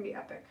sure it's going to be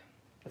epic.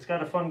 It's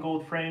got a fun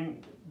gold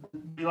frame.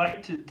 We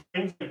like to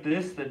things like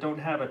this that don't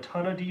have a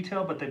ton of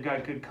detail, but they've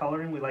got good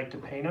coloring. We like to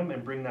paint them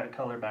and bring that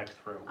color back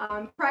through.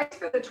 Price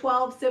for the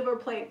 12 silver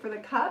plate for the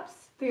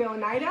cups, the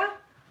Oneida.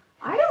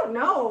 I don't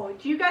know.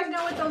 Do you guys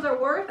know what those are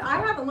worth? I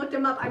haven't looked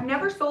them up. I've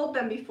never sold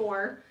them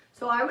before,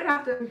 so I would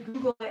have to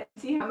Google it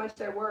and see how much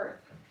they're worth.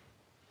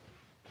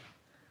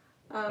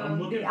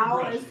 The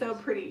owl is so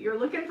pretty. You're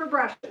looking for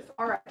brushes.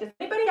 All right. Does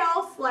anybody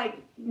else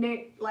like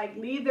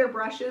leave their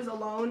brushes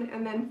alone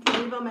and then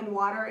leave them in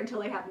water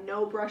until they have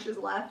no brushes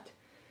left?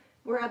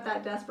 We're at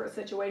that desperate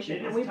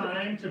situation. It is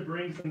time to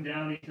bring some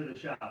down into the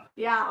shop.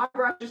 Yeah, our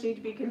brushes need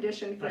to be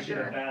conditioned for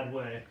sure. In a bad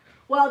way.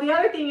 Well, the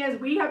other thing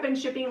is we have been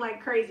shipping like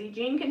crazy.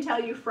 Jean can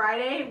tell you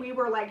Friday we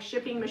were like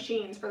shipping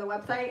machines for the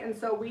website, and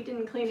so we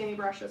didn't clean any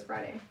brushes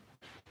Friday.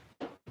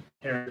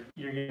 Here,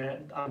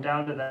 I'm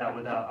down to that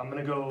without, I'm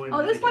gonna go in.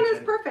 Oh, this one is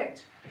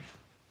perfect.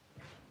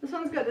 This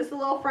one's good. This is a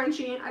little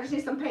Frenchy. I just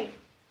need some paint.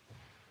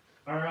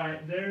 All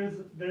right, there's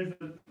a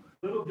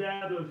little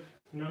dab of,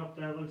 nope,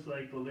 that looks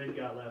like the lid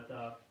got left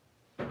off.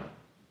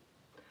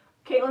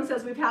 Caitlin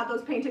says we've had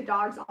those painted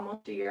dogs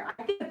almost a year.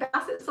 I think the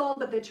Basset sold,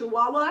 but the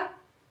Chihuahua,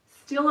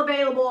 still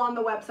available on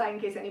the website in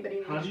case anybody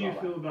needs. How do you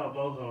feel about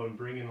boho and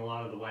bringing a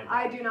lot of the white?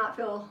 I do not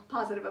feel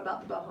positive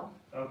about the boho.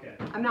 Okay.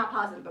 I'm not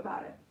positive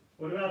about it.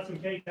 What about some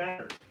cake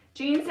batters?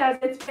 Jean says,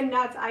 it's been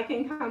nuts. I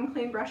can come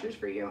clean brushes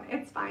for you.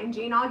 It's fine,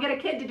 Jean. I'll get a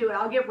kid to do it.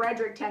 I'll give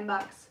Redrick $10.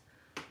 That's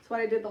what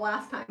I did the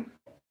last time.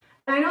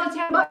 And I know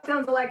 $10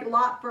 sounds like a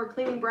lot for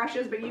cleaning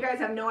brushes, but you guys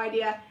have no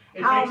idea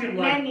how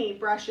many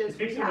brushes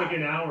we have. It takes like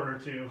an hour or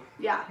two.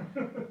 Yeah.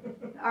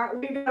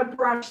 We got a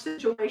brush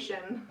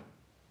situation.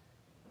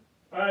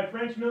 All right,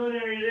 French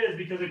millinery it is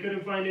because I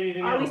couldn't find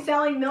anything else. Are we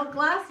selling milk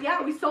glass?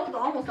 Yeah, we sold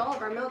almost all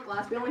of our milk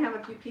glass. We only have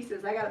a few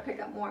pieces. I got to pick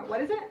up more. What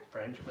is it?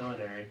 French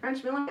millinery.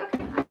 French millinery?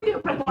 Okay. I can do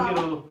it pretty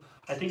well.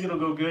 I think it'll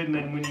go good, and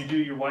then when you do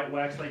your white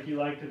wax like you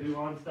like to do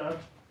on stuff.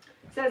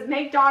 It says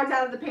make dogs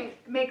out of the paint,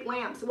 make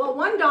lamps. Well,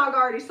 one dog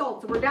already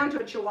sold, so we're down to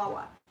a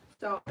Chihuahua.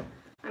 So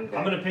I'm good.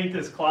 I'm gonna paint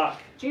this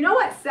clock. Do you know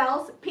what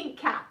sells? Pink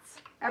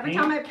cats. Every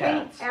time I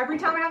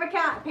have a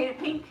cat, I paint it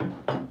pink.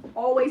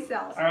 Always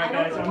sells. All right,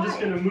 guys, I'm just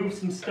gonna move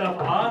some stuff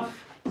off.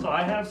 So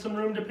I have some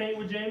room to paint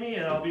with Jami,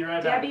 and I'll be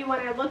right back. Debbie, when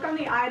I look on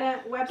the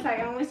website,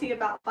 I only see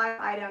about 5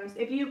 items.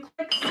 If you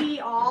click see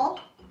all,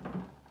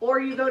 or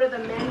you go to the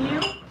menu,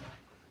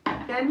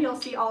 then you'll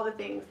see all the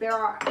things. There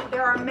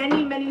are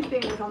many, many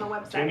things on the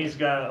website. Jami's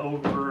got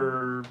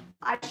over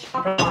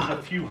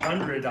a few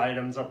hundred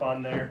items up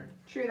on there.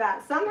 True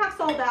that. Some have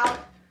sold out,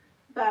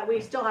 but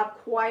we still have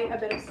quite a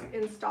bit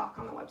in stock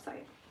on the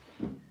website.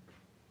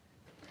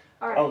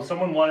 All right. Oh,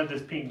 someone wanted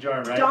this pink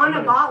jar, right?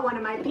 Donna bought one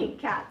of my pink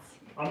cats.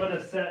 I'm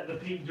gonna set the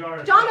pink jar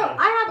aside. Donna,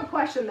 I have a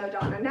question though,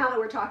 Donna, now that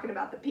we're talking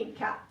about the pink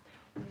cat.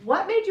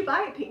 What made you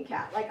buy a pink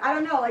cat? Like, I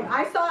don't know, like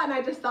I saw it and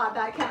I just thought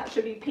that cat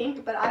should be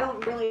pink, but I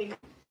don't really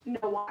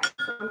know why.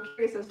 So I'm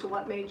curious as to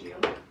what made you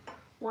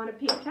want a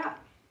pink cat.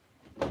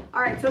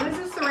 All right, so this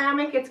is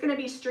ceramic. It's gonna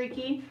be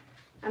streaky,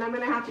 and I'm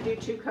gonna have to do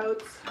 2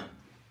 coats,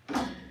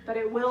 but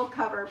it will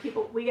cover.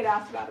 We get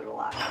asked about it a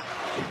lot.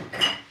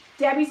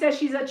 Debbie says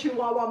she's a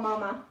Chihuahua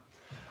mama.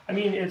 I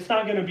mean, it's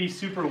not going to be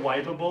super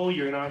wipeable.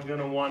 You're not going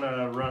to want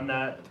to run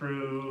that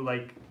through,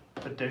 like,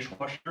 the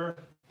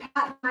dishwasher.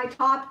 Pat, my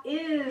top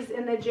is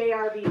in the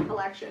JRV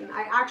collection.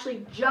 I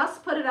actually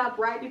just put it up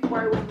right before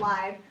I went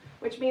live,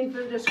 which means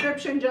the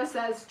description just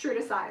says true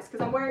to size,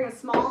 because I'm wearing a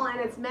small, and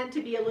it's meant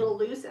to be a little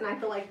loose, and I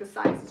feel like the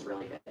size is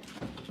really good.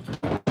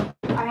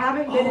 I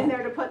haven't been in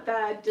there to put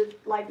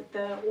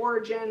the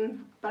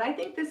origin, but I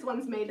think this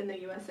one's made in the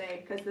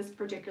USA because this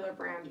particular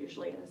brand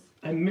usually is.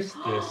 I missed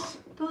this.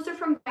 Those are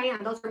from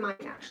Diane. Those are mine,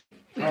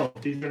 actually. Oh,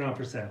 these are not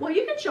for sale. Well,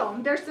 you can show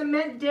them. They're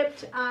cement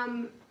dipped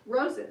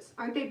roses.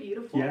 Aren't they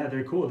beautiful? Yeah,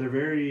 they're cool. They're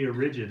very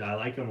rigid. I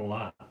like them a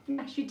lot.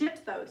 Yeah, she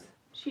dipped those.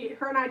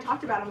 Her and I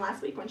talked about him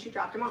last week when she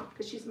dropped him off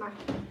because she's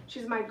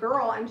my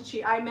girl, and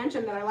I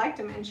mentioned that I liked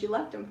him and she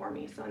left him for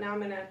me. So now I'm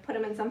gonna put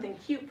him in something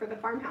cute for the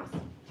farmhouse.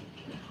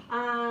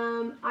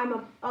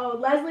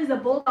 Leslie's a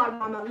bulldog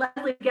mama.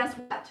 Leslie, guess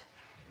what?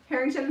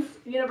 Harrington's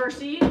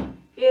University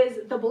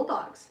is the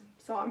Bulldogs.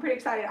 So I'm pretty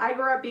excited. I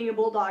grew up being a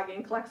bulldog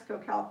in Calexico,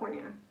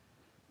 California.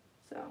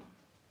 So,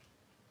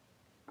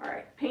 all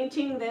right,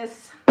 painting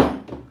this,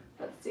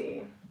 let's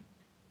see.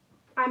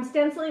 I'm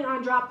stenciling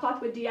on drop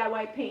cloth with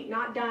DIY paint.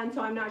 Not done,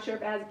 so I'm not sure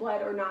if it has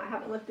bled or not. I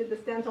haven't lifted the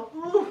stencil.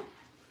 Ooh,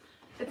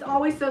 it's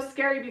always so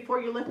scary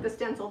before you lift the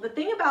stencil. The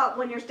thing about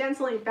when you're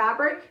stenciling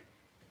fabric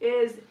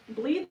is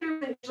bleed through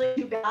isn't usually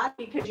too bad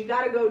because you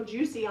got to go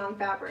juicy on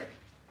fabric.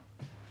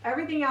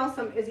 Everything else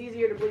is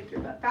easier to bleed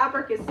through, but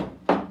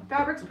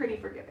fabric's pretty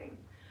forgiving.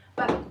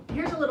 But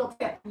here's a little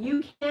tip.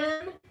 You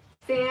can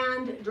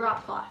sand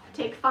drop cloth.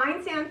 Take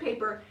fine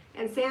sandpaper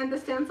and sand the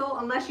stencil,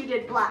 unless you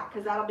did black,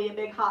 because that'll be a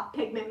big hot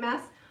pigment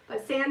mess.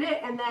 But sand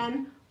it and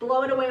then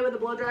blow it away with a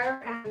blow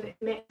dryer, and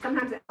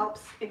sometimes it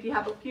helps if you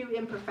have a few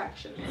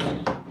imperfections.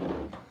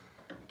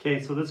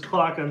 Okay, so this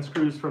clock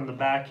unscrews from the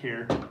back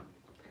here.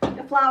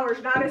 The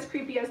flowers, not as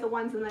creepy as the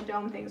ones in the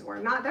dome things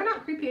were. They're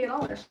not creepy at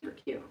all. They're super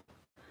cute.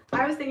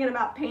 I was thinking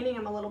about painting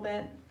them a little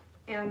bit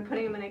and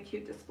putting them in a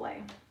cute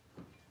display.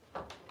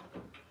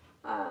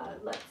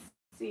 Let's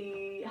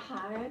see.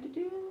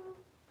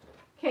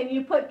 Can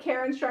you put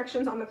care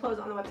instructions on the clothes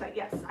on the website?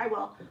 Yes, I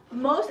will.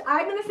 I'm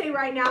going to say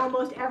right now,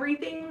 most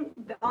everything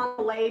on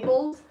the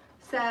labels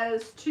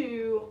says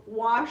to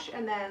wash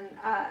and then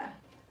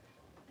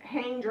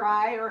hang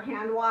dry or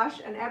hand wash,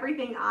 and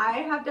everything I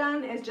have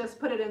done is just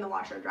put it in the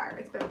washer dryer.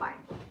 It's been fine.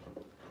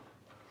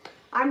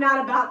 I'm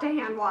not about to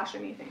hand wash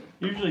anything.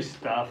 Usually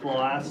stuff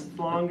lasts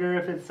longer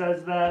if it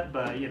says that,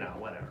 but you know,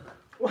 whatever.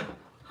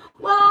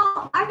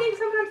 Well, I think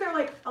sometimes they're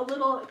like a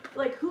little,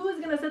 like, who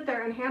is going to sit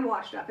there and hand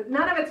wash stuff?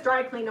 None of it's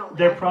dry clean only.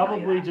 They're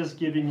probably just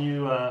giving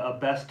you a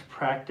best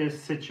practice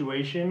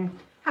situation.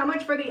 How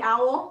much for the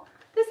owl?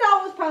 This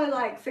owl was probably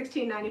like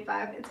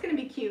 $16.95. It's going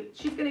to be cute.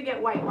 She's going to get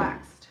white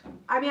waxed.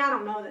 I mean, I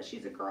don't know that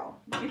she's a girl.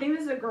 Do you think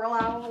this is a girl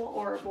owl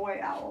or a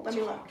boy owl? Let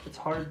me look. It's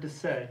hard to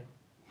say.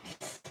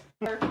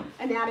 Her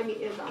anatomy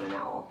is on an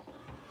owl.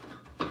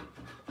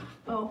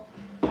 Oh,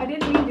 I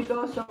didn't mean to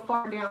go so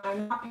far down.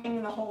 I'm not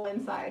painting the whole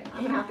inside.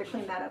 I'm going to have to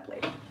clean that up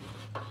later.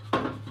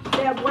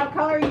 Deb, what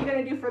color are you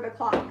going to do for the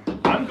clock?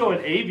 I'm going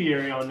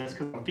aviary on this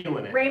because I'm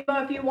feeling it.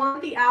 Rainbow, if you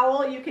want the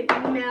owl, you can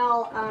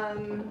email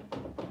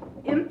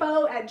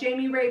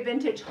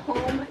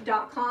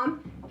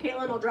info@jamirayvintagehome.com.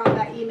 Caitlin will drop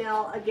that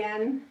email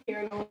again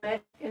here in a little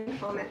bit in the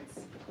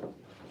comments.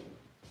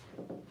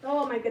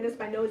 Oh my goodness,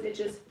 my nose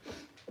itches.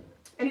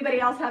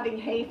 Anybody else having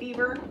hay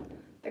fever?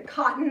 The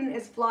cotton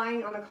is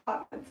flying on the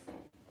cloths.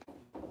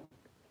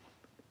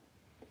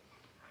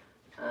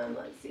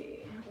 Let's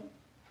see.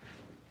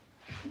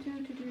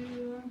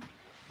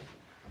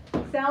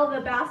 Sell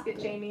the basket,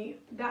 Jamie.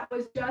 That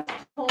was just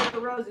pull the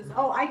roses.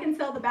 Oh, I can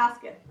sell the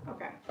basket.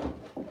 Okay.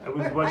 That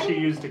was what she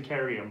used to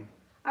carry them.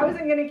 I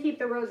wasn't going to keep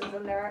the roses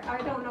in there. I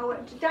don't know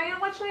what. Diane,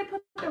 what should I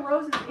put the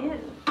roses in?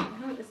 I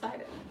haven't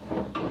decided.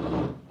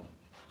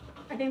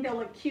 I think they'll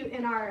look cute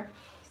in our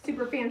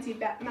super fancy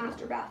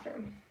master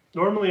bathroom.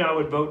 Normally I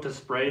would vote to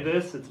spray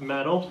this. It's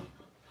metal.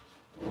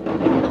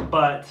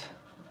 But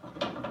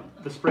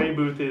the spray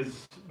booth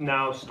is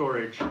now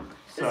storage.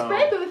 So. The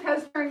spray booth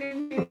has turned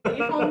into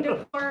the home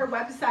decor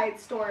website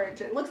storage.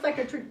 It looks like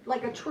a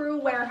true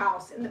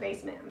warehouse in the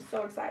basement. I'm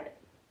so excited.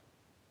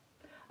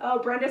 Oh,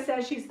 Brenda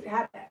says she's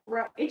had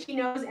itchy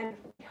nose and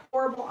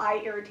horrible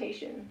eye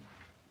irritation.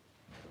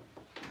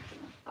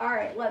 All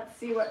right, let's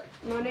see what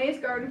Monet's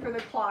garden for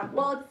the clock.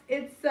 Well,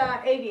 it's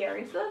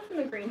aviary, so that's in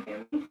the green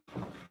family.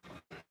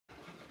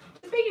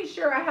 Just making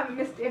sure I haven't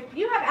missed. If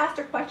you have asked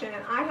a question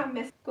and I have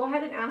missed, go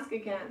ahead and ask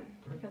again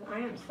because I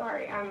am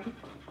sorry.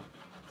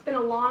 It's been a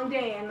long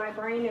day and my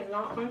brain is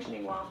not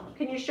functioning well.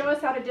 Can you show us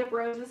how to dip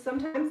roses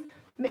sometimes?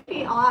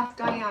 Maybe I'll ask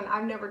Diane.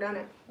 I've never done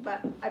it,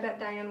 but I bet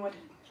Diane would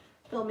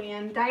fill me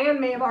in. Diane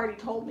may have already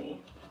told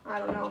me. I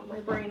don't know. My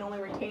brain only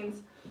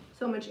retains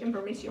so much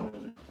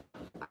information.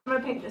 I'm going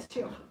to paint this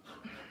too.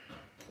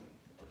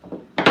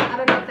 I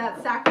don't know if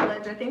that's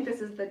sacrilege. I think this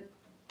is the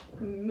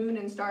moon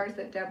and stars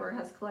that Deborah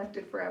has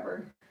collected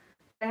forever.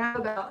 I have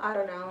about, I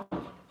don't know,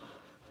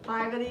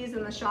 5 of these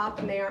in the shop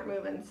and they aren't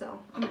moving, so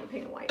I'm going to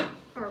paint it white.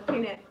 Or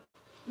paint it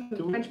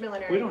French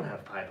millinery. We don't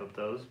have 5 of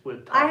those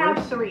with toppers. I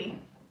have 3.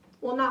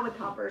 Well, not with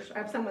toppers. I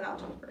have some without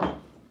toppers.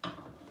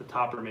 The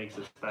topper makes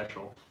it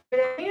special.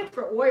 I think it's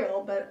for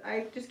oil, but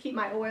I just keep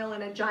my oil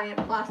in a giant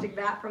plastic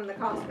vat from the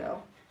Costco.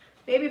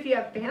 Maybe if you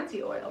have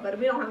fancy oil, but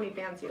we don't have any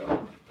fancy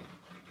oil.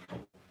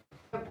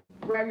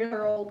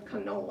 Regular old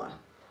canola.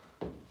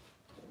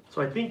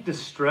 So I think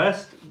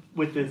distressed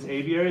with this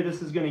aviary,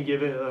 this is going to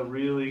give it a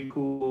really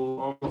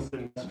cool, almost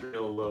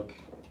industrial look.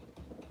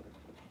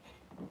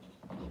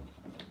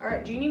 All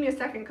right, do you need me a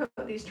second coat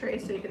these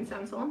trays so you can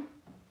stencil them?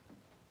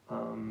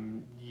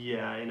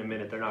 Yeah, in a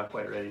minute. They're not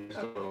quite ready. They're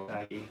still a little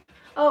tacky.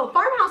 Oh,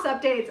 farmhouse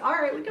updates. All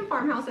right, we can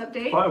farmhouse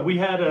update. But we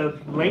had a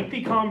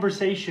lengthy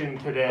conversation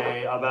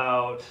today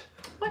about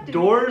What did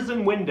doors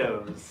and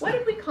windows. What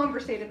did we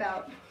conversate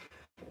about?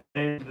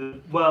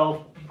 And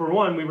well, for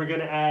one, we were going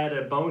to add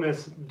a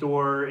bonus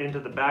door into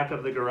the back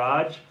of the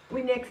garage.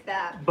 We nixed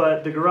that.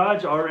 But the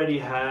garage already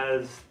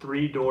has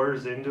 3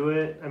 doors into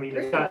it. I mean,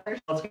 it's got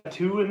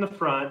 2 in the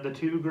front, the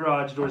 2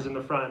 garage doors in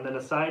the front, and then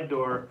a side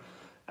door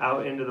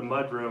out into the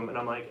mudroom. And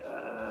I'm like,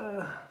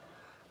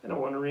 I don't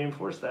want to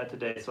reinforce that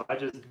today, so I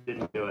just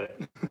didn't do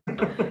it.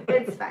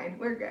 It's fine.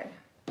 We're good.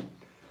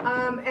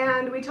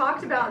 And we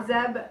talked about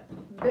Zeb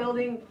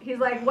building. He's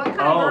like, what kind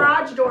of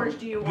garage doors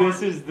do you want?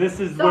 This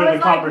is so where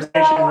the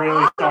conversation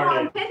really started.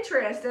 On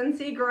Pinterest and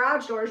see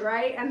garage doors,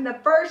 right? And the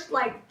first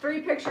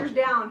 3 pictures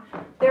down,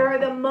 there are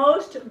the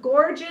most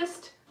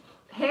gorgeous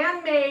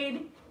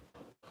handmade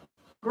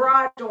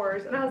garage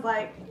doors. And I was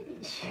like,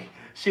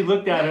 she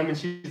looked at him and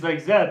she's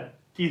like, Zeb,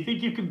 do you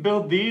think you could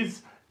build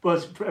these?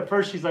 Well, at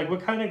first she's like,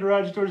 what kind of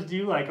garage doors do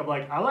you like? I'm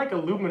like, I like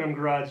aluminum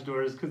garage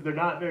doors because they're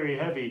not very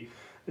heavy.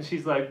 And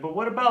she's like, but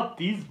what about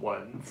these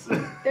ones?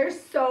 They're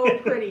so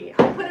pretty.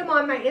 I put them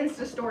on my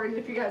Insta stories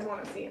if you guys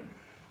want to see them.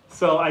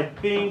 So I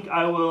think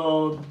I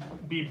will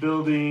be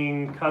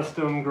building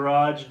custom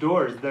garage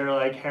doors. They're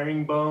like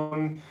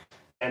herringbone,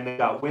 and they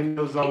got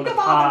windows on the top. Think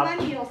of all the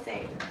money you'll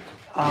save.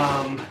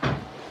 Well,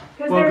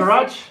 they're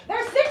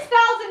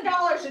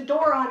 $6,000 a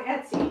door on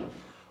Etsy.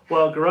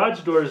 Well,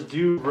 garage doors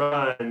do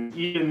run,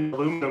 even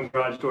aluminum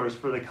garage doors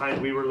for the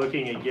kind we were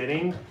looking at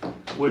getting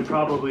would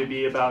probably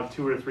be about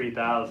 $2,000 or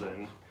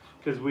 $3,000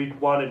 because we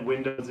wanted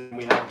windows and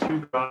we have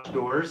 2 garage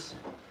doors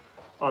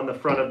on the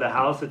front of the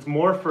house. It's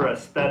more for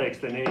aesthetics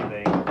than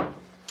anything.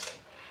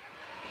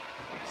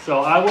 So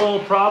I will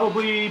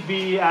probably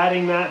be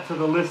adding that to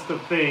the list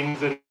of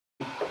things and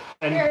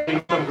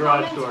doing some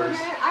garage doors.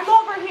 I'm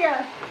over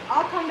here.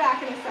 I'll come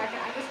back in a second.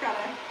 I just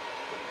gotta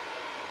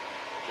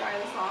dry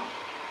this off.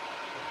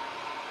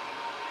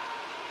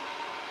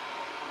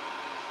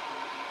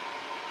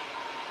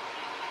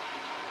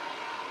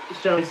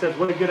 Shelly says,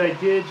 what a good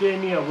idea,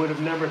 Jamie. I would have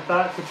never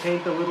thought to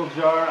paint the little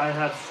jar. I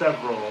have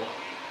several.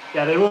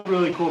 Yeah, they look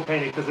really cool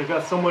painted because they've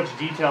got so much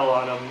detail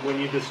on them. When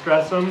you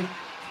distress them,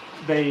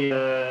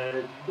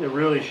 it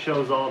really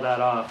shows all that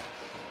off.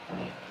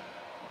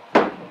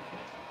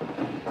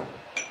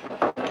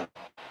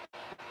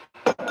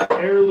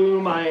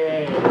 Heirloom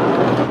IA.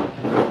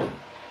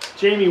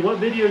 Jamie, what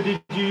video did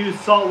you use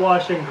salt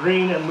wash and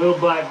green and little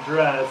black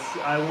dress?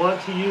 I want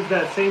to use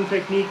that same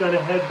technique on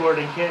a headboard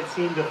and can't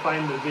seem to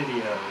find the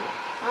video.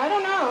 I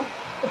don't know.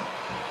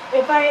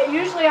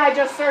 Usually I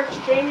just search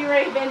Jami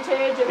Ray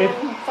Vintage and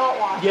then salt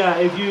wash. Yeah,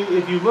 if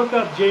you look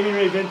up Jami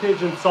Ray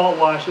Vintage and salt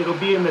wash, it'll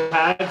be in the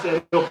tags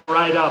and it'll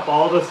write up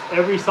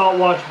every salt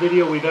wash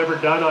video we've ever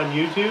done on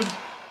YouTube.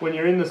 When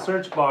you're in the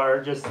search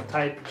bar, just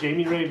type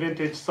Jami Ray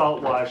Vintage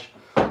salt wash.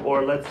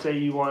 Or let's say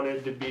you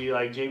wanted to be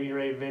like Jami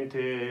Ray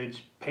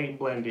Vintage paint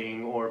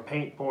blending or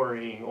paint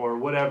pouring or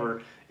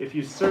whatever. If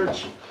you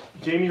search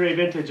Jami Ray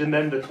Vintage and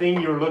then the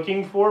thing you're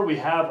looking for, we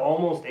have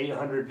almost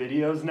 800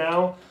 videos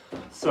now.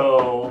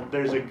 So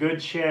there's a good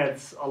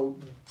chance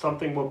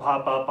something will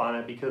pop up on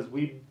it because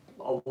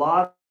a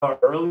lot of our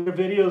earlier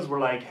videos were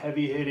like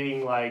heavy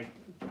hitting like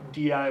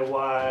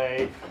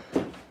DIY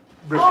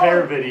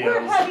repair videos.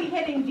 We're heavy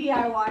hitting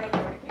DIY and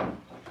everything.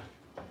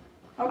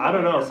 Okay. I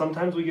don't know,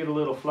 sometimes we get a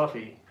little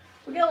fluffy.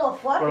 We get a little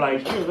fluffy. We're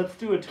like, here, let's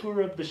do a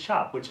tour of the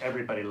shop, which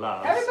everybody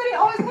loves. Everybody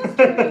always wants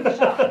to tour of the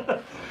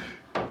shop.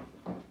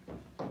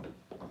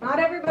 Not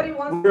everybody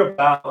wants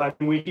I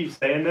mean, we keep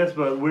saying this,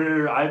 but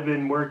I've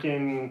been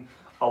working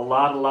a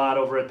lot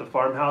over at the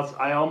farmhouse.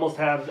 I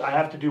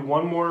have to do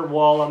one more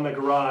wall on the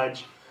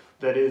garage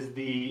that is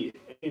the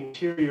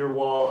interior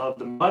wall of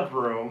the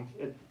mudroom.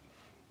 It's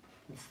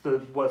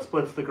what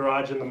splits the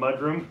garage and the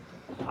mudroom.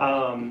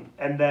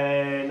 And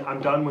then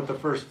I'm done with the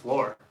first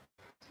floor.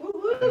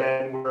 Woo-hoo. And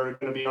then we're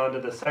going to be on to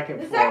the second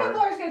floor. The second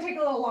floor is going to take a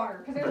little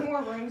longer because there's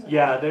more rooms.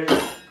 Yeah,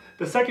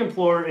 the second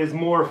floor is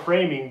more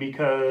framing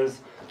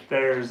because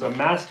there's a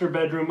master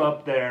bedroom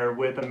up there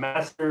with a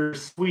master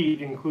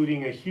suite,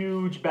 including a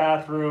huge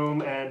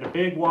bathroom and a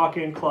big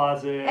walk-in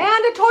closet. And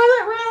a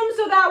toilet room,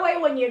 so that way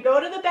when you go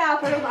to the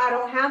bathroom, I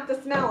don't have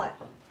to smell it.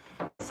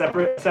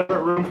 Separate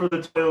room for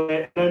the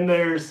toilet. And then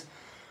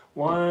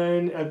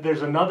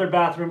there's another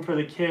bathroom for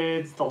the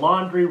kids, the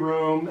laundry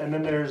room, and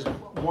then there's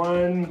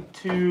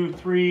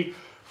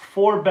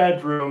 4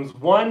 bedrooms.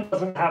 One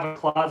doesn't have a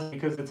closet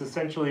because it's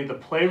essentially the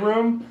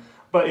playroom,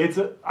 but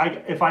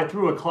if I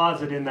threw a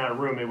closet in that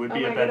room, it would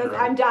be a bedroom. Goodness,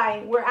 I'm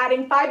dying. We're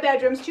adding 5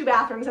 bedrooms, 2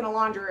 bathrooms, and a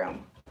laundry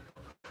room.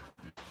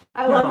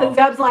 I love that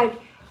Zeb's like,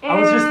 I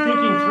was just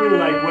thinking through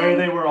like where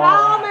they were all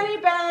How many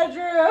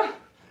bedrooms?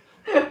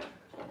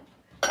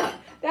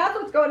 That's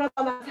what's going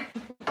on that side.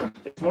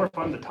 It's more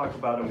fun to talk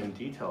about them in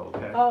detail,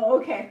 okay? Oh,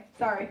 okay.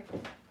 Sorry.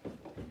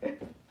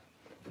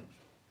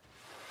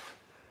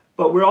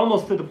 But we're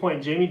almost to the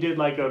point. Jamie did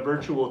like a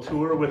virtual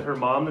tour with her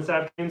mom this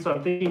afternoon, so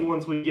I'm thinking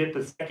once we get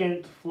the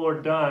second floor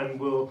done,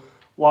 we'll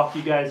walk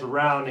you guys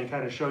around and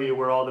kind of show you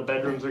where all the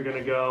bedrooms are going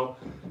to go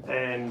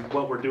and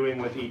what we're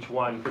doing with each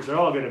one, because they're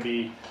all going to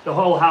be, the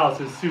whole house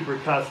is super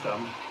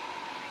custom.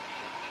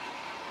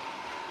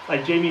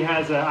 Like Jami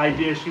has an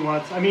idea she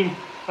wants, I mean,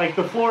 like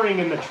the flooring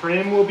and the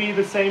trim will be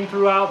the same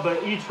throughout,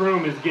 but each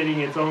room is getting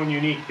its own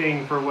unique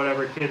thing for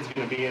whatever kid's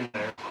going to be in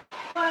there.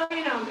 Well,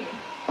 you know me.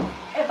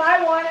 If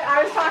I wanted,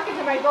 I was talking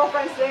to my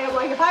girlfriend today, I'm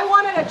like, if I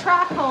wanted a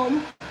track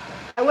home,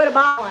 I would have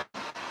bought one.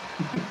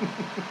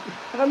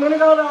 If I'm going to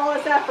go to all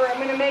this effort, I'm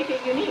going to make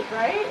it unique,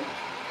 right?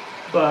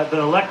 But the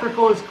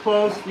electrical is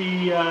close.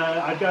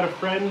 I've got a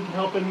friend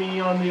helping me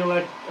on the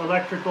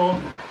electrical.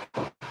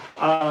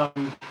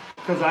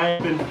 Because I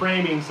have been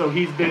framing, so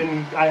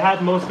I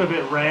had most of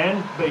it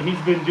ran, but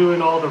he's been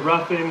doing all the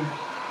roughing,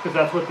 because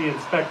that's what the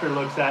inspector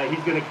looks at.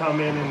 He's going to come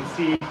in and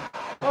see.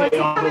 Well, is he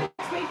coming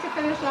next week to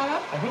finish that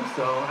up? I think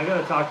so. I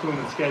got to talk to him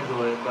and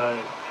schedule it,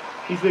 but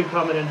he's been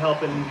coming and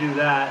helping do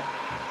that.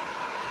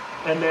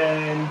 And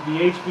then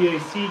the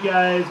HVAC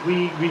guys,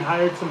 we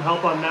hired some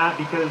help on that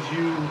because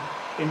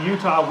in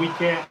Utah, we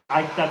can't,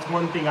 that's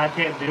one thing I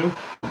can't do,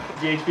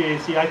 the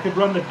HVAC. I could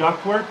run the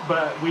ductwork,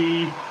 but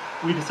we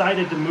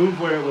decided to move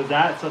where it was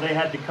at, so they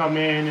had to come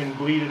in and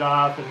bleed it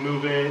off and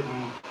move it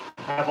and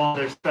have all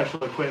their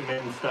special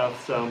equipment and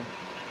stuff. So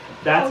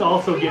that's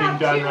also getting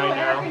done right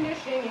now. Air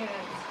conditioning units.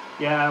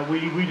 Yeah,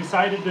 we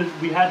decided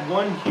we had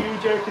one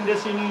huge air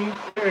conditioning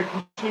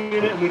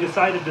unit, and we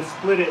decided to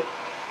split it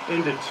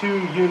into 2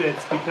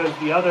 units because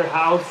the other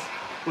house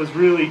was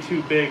really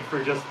too big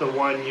for just the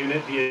one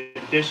unit. The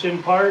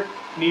addition part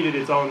needed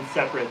its own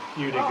separate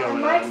unit going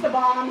on. Mike's the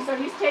bomb, so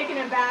he's taking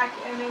it back,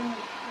 and then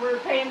we're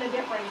paying the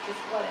difference to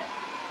split it.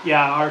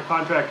 Yeah, our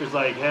contractor's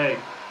like, hey,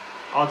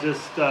 I'll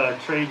just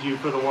trade you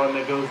for the one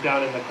that goes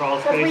down in the crawl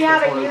space. Because we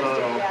haven't used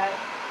it yet.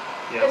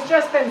 Yeah. It's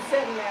just been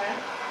sitting there.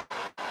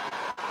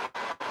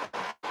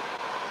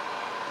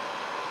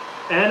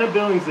 Anna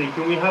Billingsley,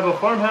 can we have a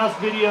farmhouse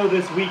video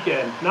this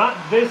weekend? Not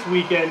this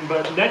weekend,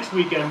 but next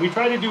weekend. We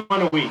try to do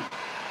one a week.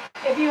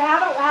 If you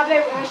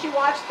has she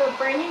watched the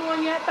framing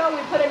one yet, though?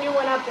 We put a new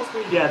one up this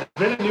week. Yeah,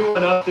 there's been a new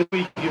one up this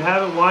week. If you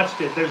haven't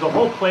watched it, there's a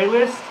whole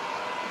playlist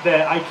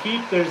that I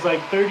keep. There's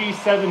like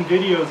 37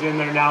 videos in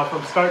there now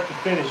from start to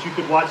finish. You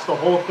could watch the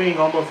whole thing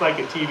almost like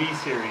a TV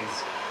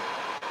series.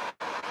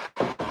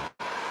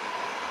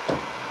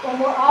 When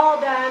we're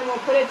all done, we'll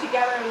put it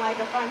together in like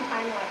a fun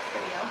time-lapse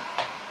video.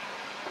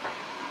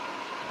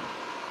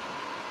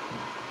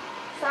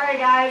 Sorry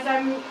guys,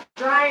 I'm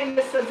drying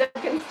this so Zip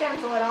can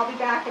stencil it. I'll be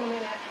back in a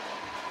minute.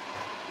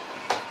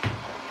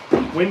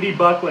 Wendy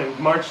Buckland,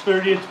 March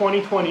 30th,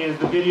 2020 is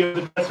the video of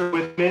the dresser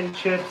with mint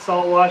chip,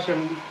 salt wash,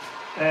 and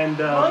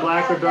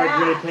black or dark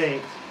gray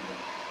paint.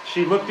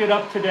 She looked it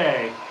up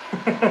today.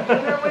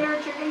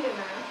 Winner chicken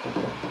dinner.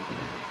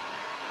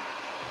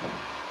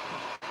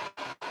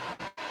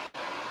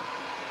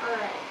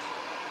 Alright,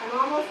 I'm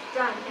almost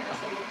done here,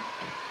 so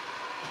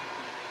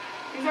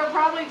these are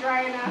probably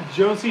dry enough.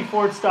 Josie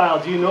Ford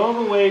Style, do you know of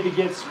a way to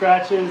get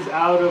scratches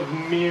out of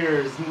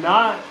mirrors?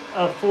 Not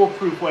a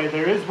foolproof way.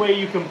 There is a way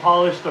you can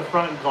polish the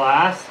front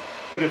glass,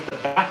 but if the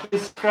back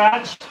is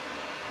scratched,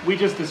 we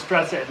just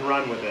distress it and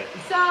run with it.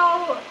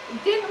 So,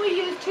 didn't we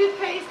use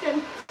toothpaste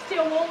and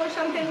steel wool or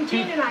something?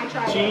 Jean and I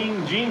tried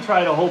it. Jean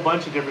tried a whole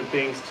bunch of different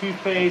things.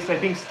 Toothpaste, I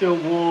think steel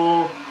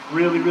wool,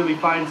 really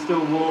fine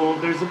steel wool.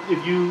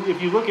 If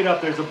you look it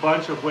up, there's a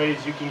bunch of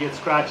ways you can get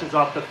scratches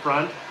off the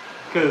front.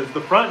 Because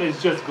the front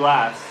is just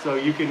glass, so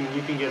you can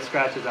get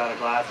scratches out of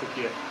glass if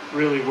you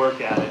really work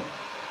at it.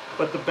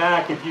 But the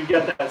back, if you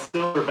get that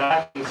silver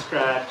backing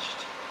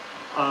scratched,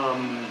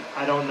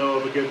 I don't know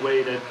of a good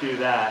way to do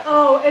that.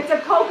 Oh, it's a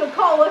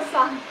Coca-Cola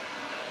sign.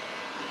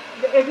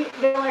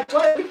 They're like,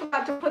 what? We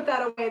forgot to put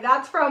that away.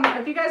 That's from,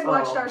 if you guys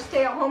watched our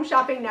Stay at Home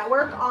Shopping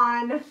Network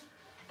on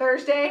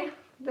Thursday,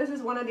 this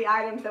is one of the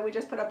items that we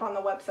just put up on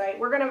the website.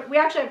 We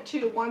actually have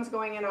 2. One's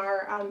going in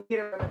our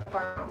theater room at the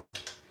farmhouse.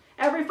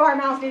 Every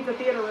farmhouse needs a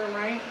theater room,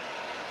 right?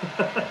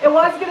 It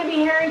was going to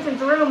be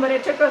Harrington's room, but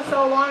it took us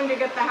so long to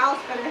get the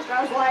house finished.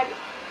 I was like,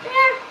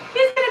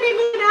 he's going to be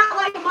moving out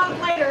like a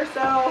month later,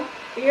 so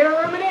theater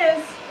room it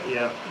is.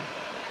 Yeah.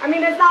 I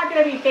mean, it's not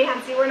going to be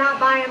fancy. We're not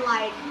buying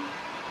like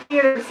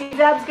theater. See,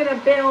 Zeb's going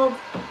to build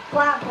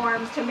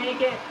platforms to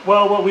make it.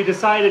 Well, what we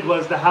decided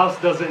was the house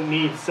doesn't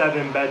need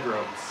 7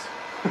 bedrooms.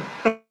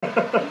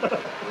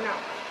 No.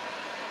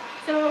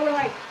 So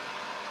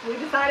we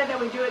decided that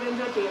we do it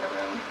into a theater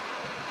room.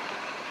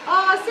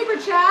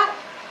 Super chat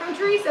from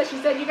Teresa. She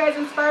said, you guys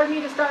inspired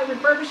me to start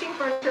refurbishing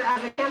furniture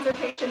as a cancer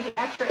patient. The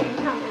extra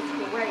income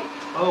is great.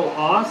 Oh,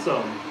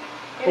 awesome.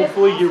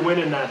 Hopefully you're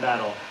winning that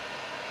battle.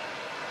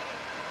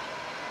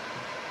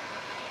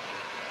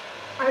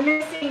 I'm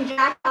missing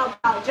Jack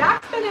out.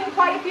 Jack's been in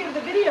quite a few of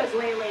the videos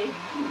lately.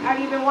 Have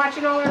you been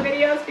watching all our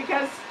videos?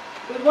 Because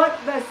with what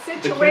the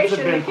situation, the kids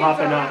have been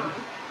popping up.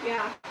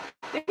 Yeah.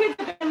 The kids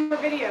have been in more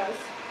videos.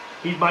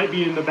 He might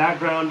be in the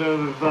background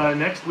of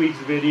next week's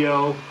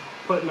video,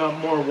 putting up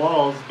more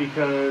walls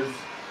because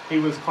he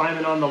was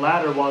climbing on the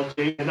ladder while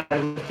Jay and I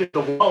lifted the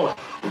wall.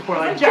 We're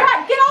like,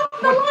 Jack, get off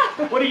the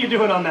ladder! What are you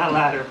doing on that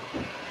ladder?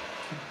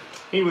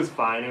 He was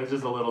fine. It was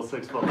just a little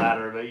 6-foot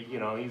ladder, but you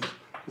know, he's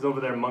over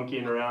there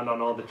monkeying around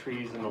on all the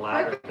trees and the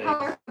ladder What things.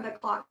 color are the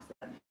clocks?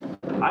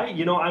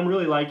 I'm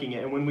really liking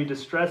it, and when we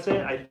distress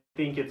it, I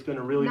think it's going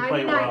to really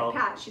play well.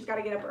 Pat, she's got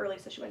to get up early,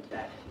 so she went to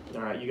bed.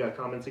 All right, you got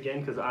comments again?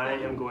 Because I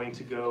am going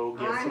to go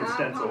get some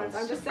stencils. Comments.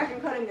 I'm just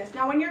second coating this.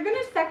 Now, when you're going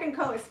to second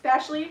coat,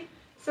 especially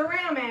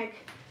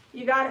ceramic,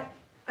 you got it.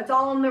 It's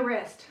all on the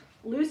wrist.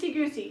 Loosey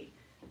goosey.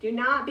 Do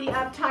not be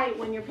uptight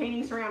when you're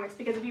painting ceramics,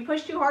 because if you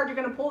push too hard, you're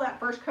going to pull that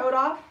first coat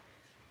off.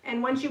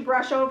 And once you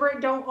brush over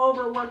it, don't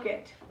overwork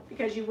it,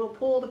 because you will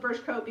pull the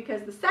first coat,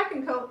 because the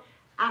second coat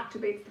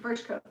activates the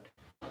first coat.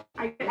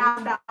 I get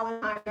asked that all the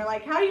time. They're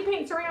like, how do you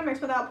paint ceramics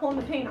without pulling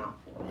the paint off?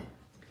 It's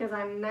because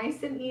I'm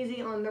nice and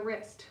easy on the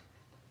wrist.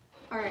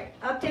 All right,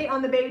 update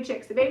on the baby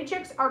chicks. The baby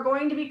chicks are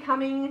going to be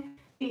coming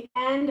the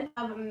end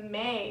of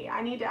May.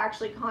 I need to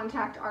actually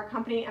contact our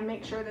company and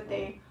make sure that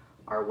they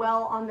are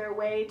well on their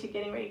way to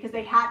getting ready, because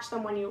they hatch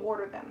them when you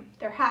order them.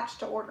 They're hatched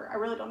to order. I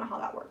really don't know how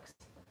that works.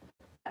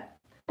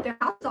 They're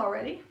hatched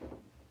already.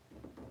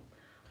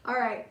 All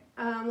right,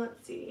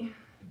 let's see.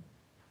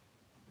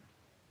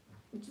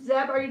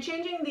 Zeb, are you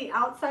changing the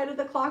outside of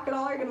the clock at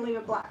all, or are you going to leave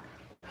it black?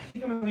 I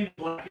think I'm going to leave it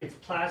black. It's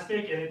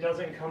plastic and it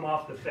doesn't come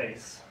off the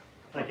face.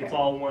 Like it's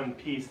all one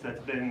piece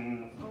that's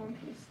been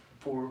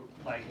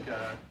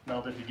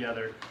melded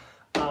together.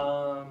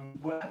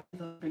 What happened to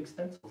the big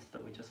stencils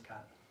that we just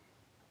got?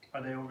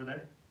 Are they over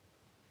there?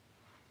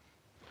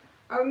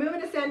 Are we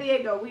moving to San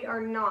Diego? We are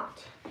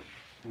not.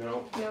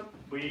 No. Nope.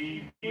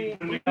 When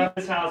we got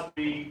this house,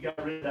 we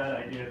got rid of that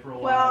idea for a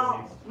while.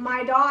 Well,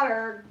 my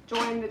daughter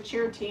joined the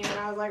cheer team, and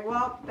I was like,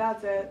 well,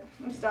 that's it.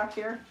 I'm stuck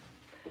here.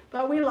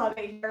 But we love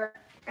it here,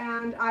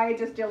 and I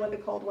just deal with the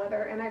cold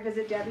weather, and I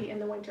visit Debbie in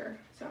the winter,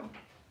 so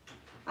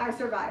I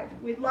survive.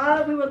 We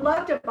would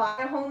love to buy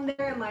a home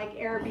there and like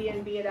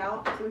Airbnb it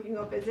out so we can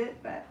go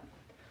visit, but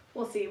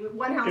we'll see.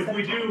 One house. If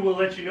we do, we'll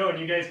let you know, and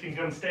you guys can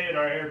come stay at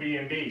our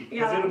Airbnb,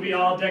 because it'll be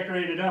all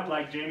decorated up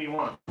like Jamie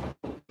wants.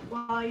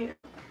 Well, you know.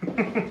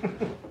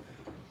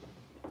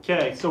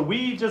 Okay, so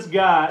we just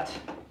got,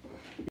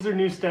 these are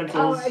new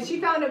stencils. Oh, and she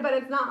found it, but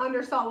it's not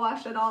under salt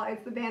wash at all.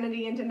 It's the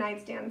Vanity into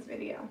Nightstands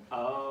video.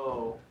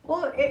 Oh.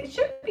 Well, it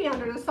should be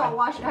under the salt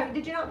wash.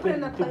 Did you not put it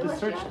in the playlist Did the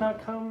search yet?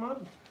 not come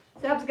up?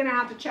 Zeb's going to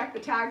have to check the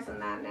tags on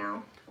that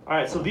now. All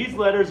right, so these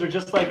letters are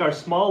just like our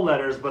small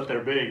letters, but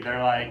they're big.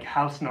 They're like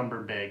house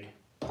number big.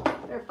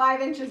 They're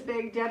 5 inches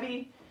big.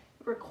 Debbie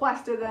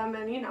requested them,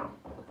 and you know,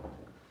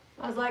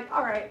 I was like,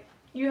 all right,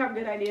 you have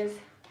good ideas.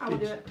 I will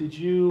do it.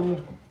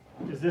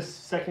 Is this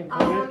second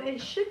coated?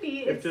 It should be.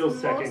 It feels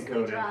it's second mostly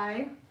coated.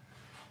 dry.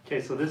 Okay,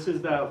 so this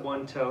is that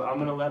one toe. I'm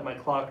gonna let my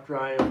clock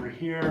dry over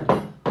here.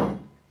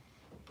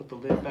 Put the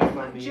lid back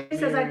on the Jay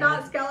says, I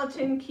thought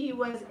Skeleton Key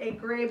was a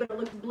gray, but it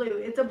looks blue.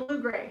 It's a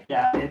blue-gray.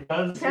 Yeah, it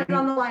does. Depends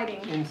on the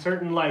lighting. In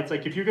certain lights,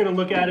 like if you're gonna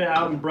look at it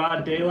out in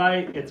broad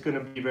daylight, it's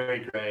gonna be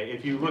very gray.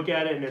 If you look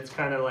at it and it's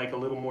kind of like a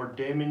little more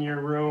dim in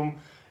your room,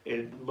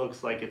 it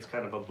looks like it's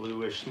kind of a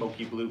bluish,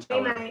 smoky blue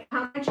color. Hey,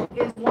 how much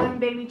is one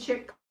baby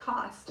chick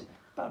cost?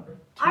 About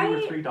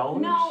 $2 or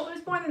 $3? No, it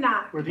was more than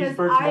that. Were these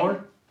birds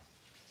more?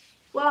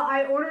 Well,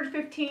 I ordered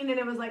 15 and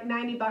it was like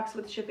 $90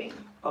 with shipping.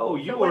 Oh,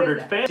 you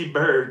ordered fancy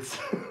birds.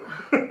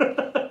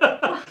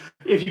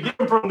 If you get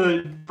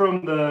them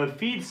from the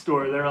feed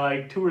store, they're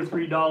like $2 or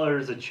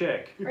 $3 a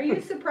chick. Are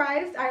you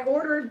surprised? I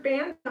ordered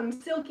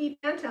bantams, silky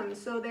bantams,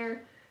 so they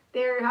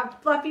have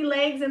fluffy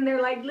legs and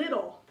they're like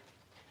little.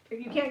 If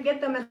you can't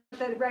get them at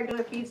the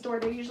regular feed store,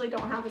 they usually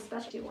don't have the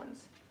specialty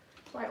ones.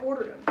 So I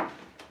ordered them.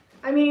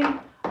 I mean,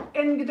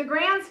 in the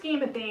grand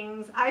scheme of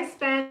things, I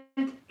spent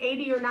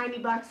 80 or 90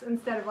 bucks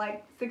instead of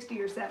like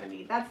 60 or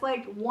 70. That's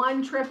like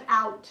one trip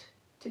out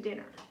to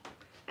dinner.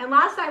 And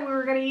last time we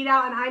were going to eat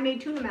out and I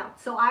made tuna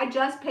melts. So I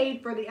just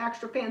paid for the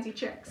extra fancy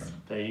chicks.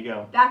 There you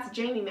go. That's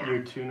Jamie math.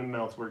 Your tuna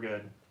melts were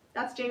good.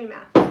 That's Jamie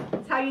math.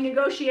 It's how you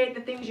negotiate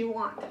the things you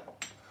want.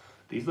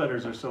 These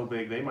letters are so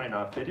big they might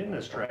not fit in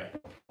this tray.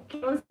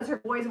 Caitlin says her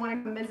boys want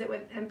to come visit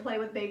with and play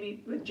with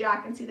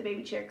Jack and see the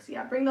baby chicks.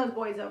 Yeah, bring those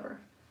boys over.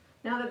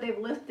 Now that they've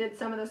lifted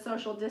some of the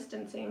social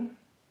distancing,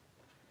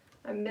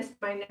 I missed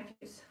my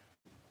nephews.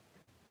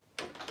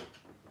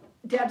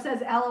 Deb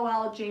says,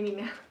 LOL, Jamie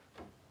math.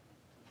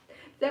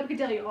 Deb could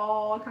tell you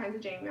all kinds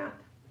of Jamie math.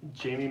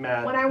 Jamie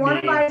math. When I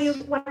want to buy new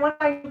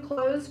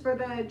clothes for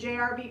the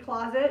JRV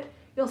closet,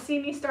 you'll see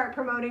me start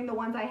promoting the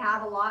ones I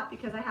have a lot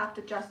because I have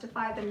to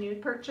justify the new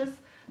purchase.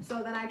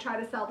 So then I try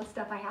to sell the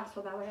stuff I have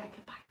so that way I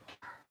can buy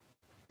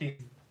more.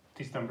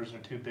 These numbers are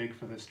too big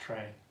for this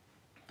tray.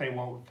 They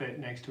won't fit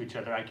next to each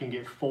other. I can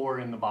get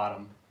 4 in the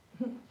bottom.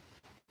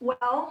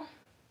 Well,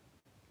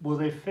 will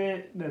they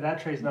fit? No,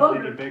 that tray's not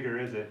any bigger,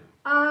 is it?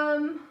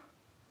 No,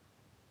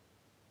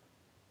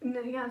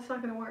 yeah, it's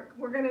not gonna work.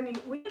 We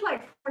need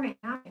like 4.5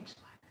 inch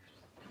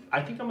letters.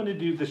 I think I'm gonna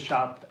do the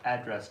shop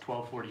address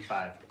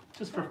 1245,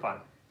 just for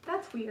fun.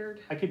 That's weird.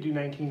 I could do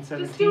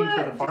 1917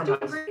 for the farmhouse.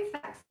 Just do a gray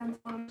fax stencil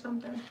or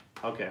something.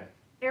 Okay.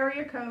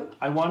 Area code.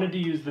 I wanted to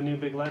use the new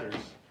big letters.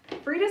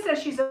 Frida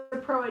says she's a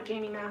pro at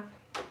Jamie math.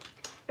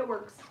 It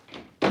works.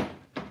 I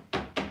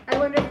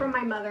learned it from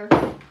my mother.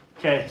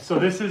 Okay, so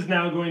this is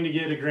now going to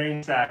get a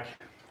grain sack.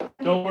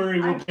 Don't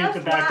worry, we'll take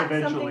it back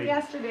eventually. I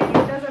just waxed something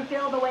yesterday. It doesn't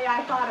feel the way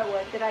I thought it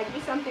would. Did I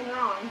do something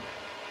wrong?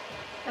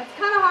 That's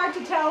kind of hard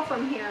to tell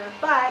from here,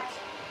 but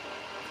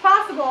it's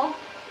possible.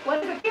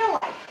 What does it feel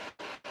like?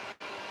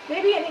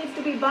 Maybe it needs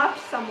to be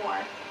buffed some more.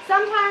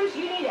 Sometimes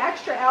you need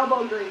extra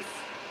elbow grease.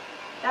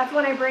 That's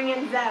when I bring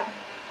in Zeb.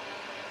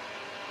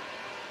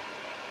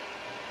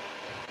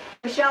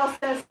 Michelle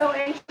says, so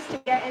anxious to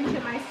get into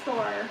my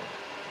store.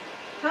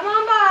 Come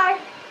on by.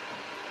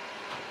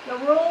 The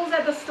rules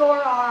at the store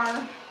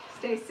are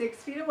stay 6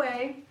 feet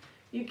away.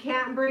 You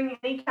can't bring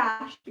any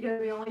cash because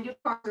we only do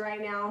cards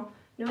right now.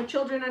 No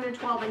children under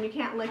 12, and you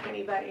can't lick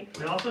anybody.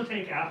 We also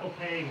take Apple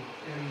Pay.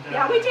 And,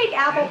 yeah, we take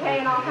Apple Pay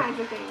and all kinds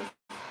of things.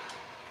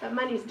 But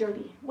money's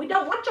dirty. We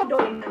don't want your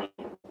dirty money.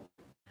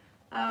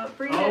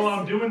 Oh,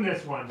 I'm doing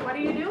this one. What are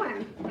you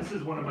doing? This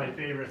is one of my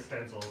favorite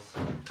stencils.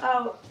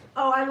 Oh,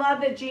 I love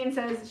that Jean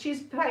says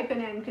she's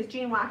piping in because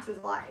Jean waxes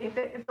a lot. If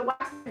the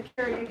wax is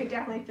secured, it could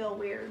definitely feel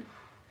weird.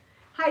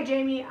 Hi,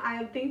 Jamie.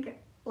 I think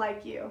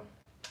like you.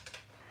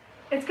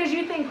 It's because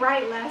you think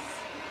right, Les.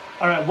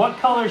 All right, what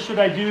color should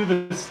I do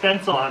the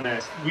stencil on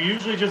this? We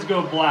usually just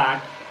go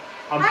black.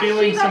 I'm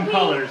feeling some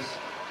colors.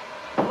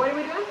 What are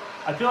we doing?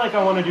 I feel like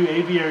I want to do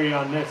aviary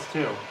on this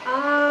too.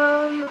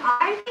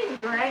 I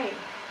think gray.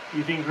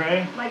 You think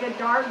gray? Like a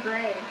dark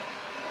gray.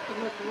 It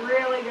would look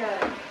really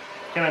good.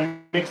 Can I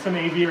mix some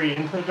aviary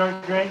into the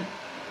dark gray?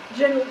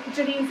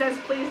 Janine says,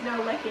 please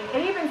no licking.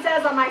 It even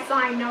says on my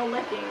sign, no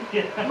licking.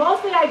 Yeah.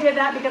 Mostly I did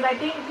that because I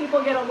think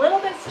people get a little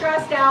bit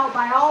stressed out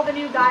by all the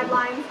new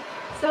guidelines.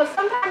 So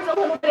sometimes a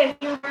little bit of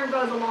humor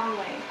goes a long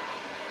way.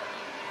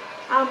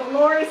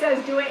 Lori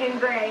says, do it in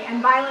gray.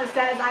 And Violet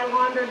says, I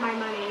laundered my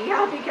money.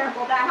 Yeah, be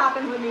careful. That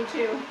happens with me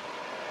too.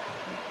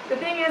 The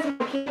thing is,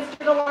 my kids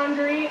do the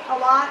laundry a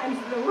lot, and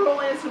the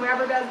rule is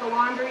whoever does the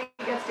laundry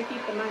gets to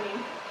keep the money.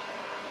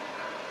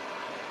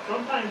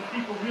 Sometimes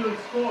people really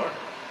score.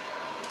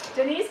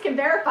 Denise can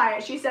verify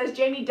it. She says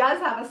Jamie does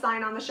have a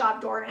sign on the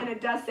shop door, and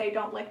it does say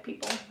don't lick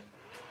people.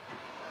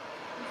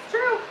 It's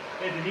true.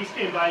 Hey, Denise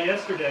came by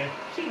yesterday.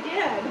 She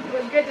did. It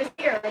was good to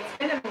see her. It's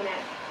been a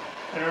minute.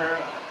 And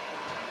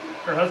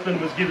her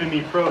husband was giving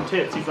me pro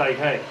tips. He's like,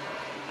 hey,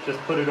 just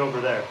put it over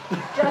there.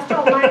 Just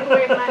don't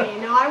microwave money.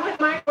 No, I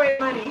wouldn't microwave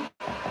money.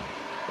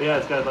 Yeah,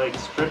 it's got like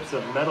strips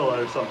of metal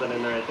or something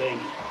in there, I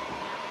think.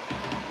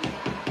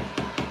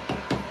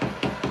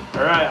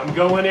 All right, I'm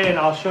going in.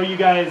 I'll show you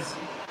guys.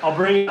 I'll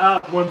bring it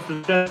up once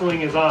the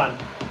stenciling is on.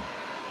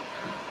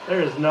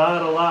 There is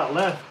not a lot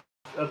left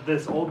of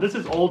this old. This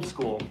is old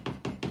school.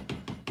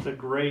 It's a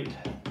great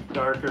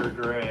darker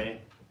gray.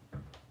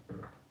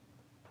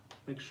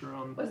 Make sure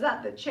I'm. Was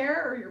that the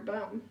chair or your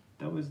bone?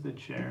 That was the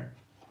chair.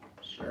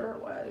 Sure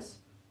it was.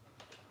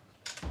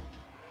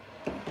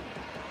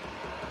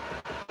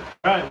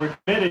 All right, we're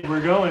committed.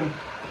 We're going.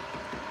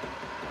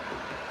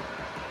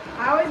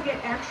 I always get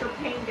extra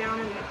paint down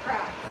in the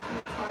cracks.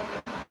 It's hard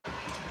to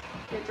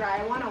get dry.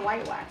 I want to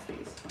white wax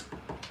these.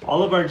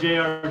 All of our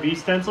JRV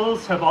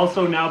stencils have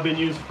also now been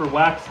used for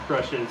wax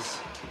brushes.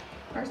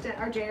 Our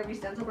JRV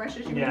stencil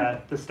brushes, you mean?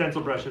 Yeah, the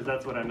stencil brushes,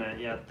 that's what I meant.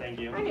 Yeah, thank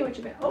you. I knew what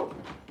you meant. Oh.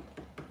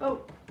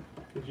 Oh.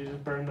 Did you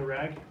just burn the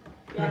rag?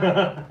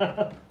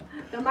 Yeah.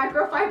 The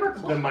microfiber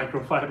cloth. The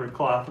microfiber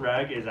cloth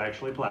rag is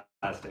actually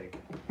plastic.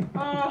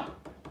 Oh,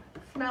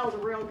 smells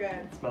real good.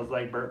 It smells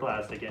like burnt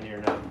plastic in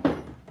here now.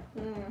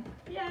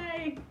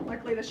 Yay!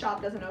 Luckily the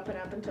shop doesn't open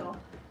up until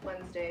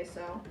Wednesday,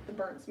 so the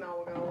burnt smell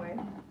will go away.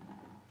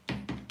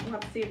 We'll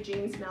have to see if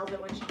Jean smells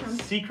it when she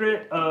comes.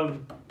 Secret of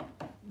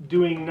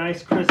doing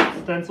nice crisp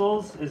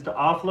stencils is to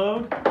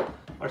offload.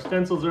 Our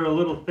stencils are a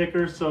little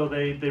thicker, so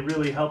they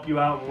really help you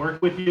out and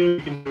work with you. You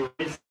can do a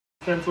raised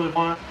stencil if you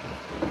want,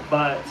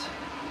 but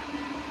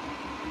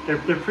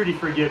they're pretty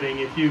forgiving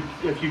if you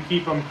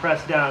keep them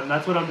pressed down.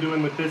 That's what I'm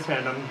doing with this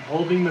hand. I'm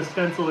holding the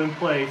stencil in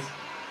place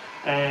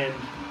and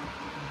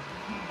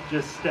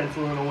just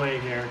stenciling away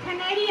here.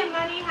 Canadian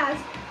money has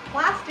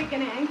plastic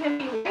in it and can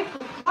be wiped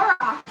with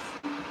Clorox.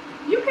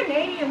 You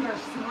Canadians are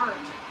smart.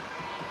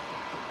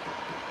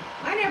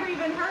 I never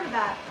even heard of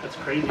that. That's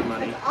crazy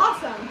money. That's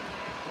awesome.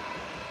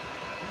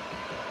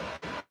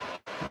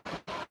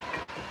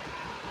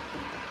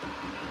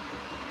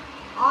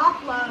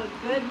 Offload,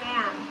 good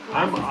man.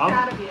 I'm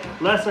proud of you.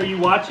 Les, are you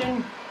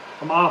watching?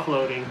 I'm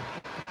offloading.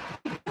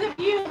 Les,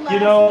 you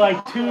know,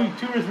 like two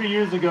or 3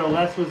 years ago,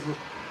 Les was.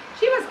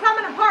 She was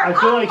coming apart. I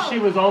feel like she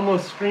was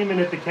almost screaming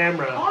at the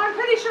camera. Oh, I'm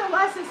pretty sure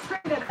Les has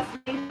screamed at us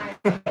many times.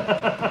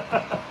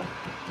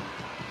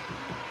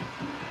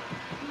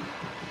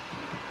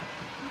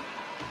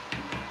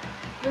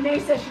 Renee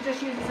says she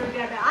just uses her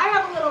debit. I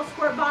have a little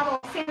squirt bottle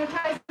of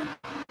sanitizer.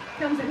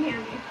 Comes in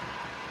handy.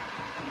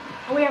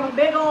 And we have a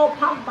big old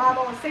pump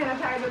bottle of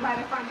sanitizer by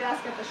the front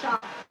desk at the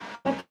shop.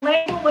 But the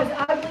label was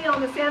ugly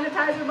on the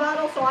sanitizer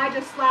bottle, so I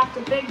just slapped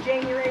a big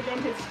Jami Ray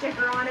vintage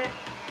sticker on it.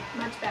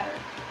 Much better.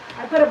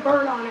 I put a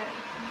bird on it.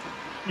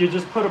 You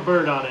just put a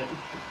bird on it.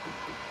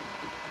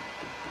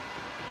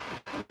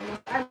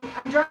 I'm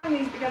drawing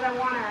these because I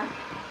want to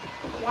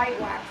white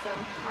wax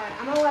them. All right,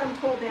 I'm gonna let them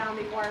cool down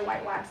before I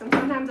white wax them.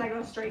 Sometimes I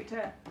go straight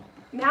to,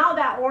 now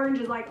that orange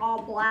is like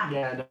all black.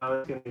 Yeah, now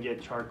it's gonna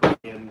get charcoaly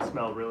and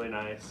smell really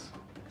nice.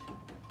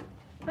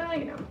 Well,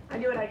 you know, I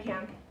do what I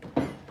can.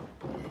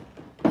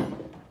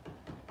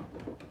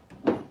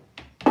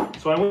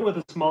 So I went with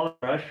a smaller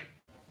brush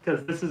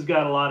because this has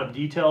got a lot of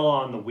detail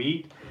on the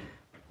wheat,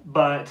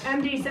 but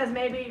MD says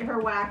maybe her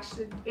wax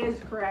is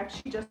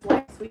correct. She just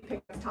likes sweet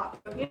pigment's top.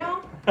 So, you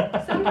know,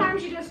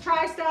 sometimes you just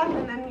try stuff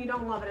and then you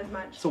don't love it as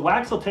much. So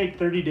wax will take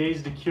 30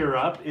 days to cure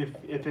up. If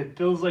it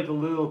feels like a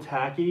little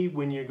tacky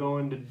when you're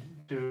going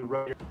to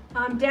rub your...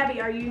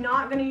 Debbie, are you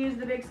not going to use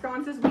the big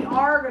sconces? We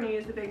are going to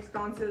use the big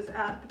sconces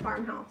at the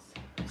farmhouse.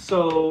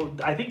 So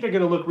I think they're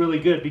going to look really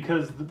good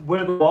because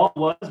where the wall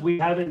was, we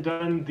haven't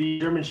done the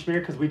German schmear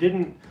because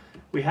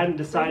we hadn't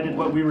decided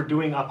what we were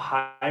doing up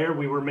higher.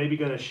 We were maybe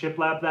going to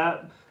shiplap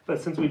that,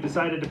 but since we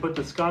decided to put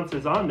the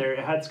sconces on there,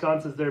 it had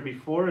sconces there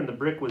before and the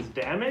brick was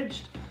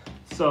damaged.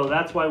 So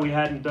that's why we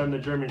hadn't done the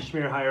German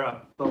schmear higher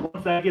up. But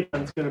once that gets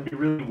done, it's going to be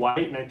really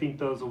white, and I think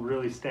those will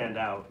really stand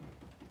out.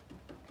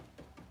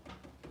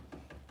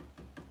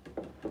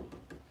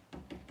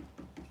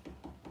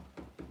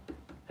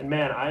 And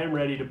man, I am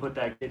ready to put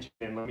that kitchen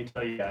in. Let me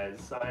tell you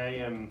guys,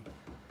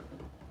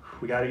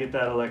 we got to get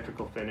that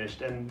electrical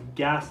finished. And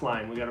gas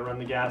line, we got to run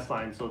the gas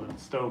line so that the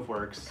stove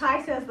works.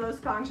 Kai says those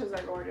sconces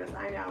are gorgeous.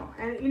 I know.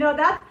 And you know,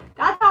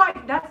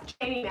 that's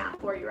Jami math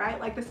for you,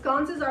 right? Like the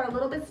sconces are a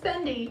little bit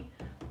spendy,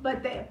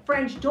 but the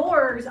French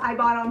doors I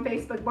bought on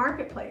Facebook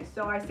Marketplace.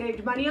 So I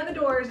saved money on the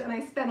doors and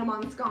I spent them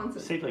on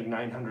sconces. I saved like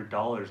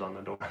 $900 on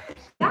the door.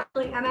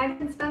 Exactly, and I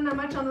didn't spend that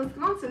much on the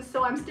sconces,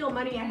 so I'm still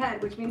money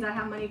ahead, which means I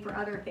have money for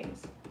other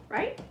things,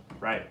 right?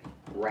 Right.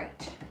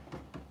 Right.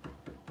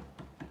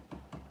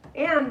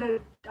 And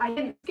I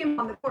didn't skim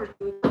on the doors.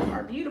 They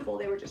are beautiful.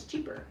 They were just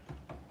cheaper.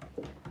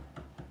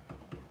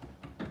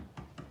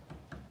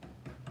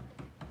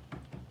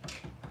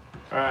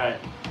 All right.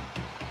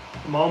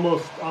 I'm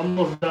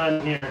almost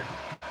done here.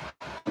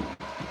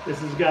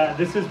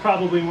 This is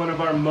probably one of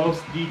our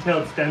most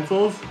detailed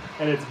stencils,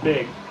 and it's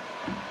big.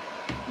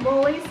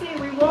 Well, Lacey,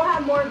 we will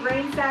have more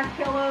grain sack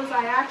pillows.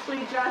 I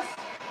actually just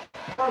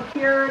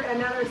procured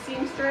another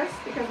seamstress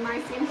because my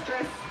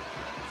seamstress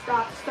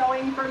stopped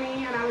sewing for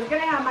me, and I was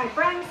going to have my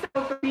friend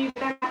sew for me,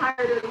 but then I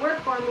hired her to work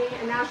for me,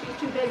 and now she's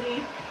too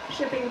busy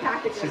shipping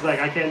packages. She's like,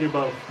 I can't do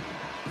both.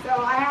 So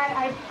I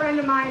had a friend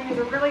of mine who's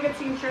a really good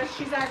seamstress.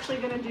 She's actually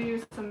going to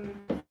do some,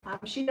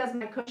 she does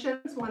my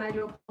cushions when I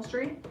do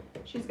upholstery.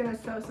 She's going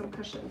to sew some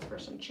cushions for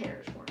some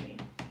chairs for me.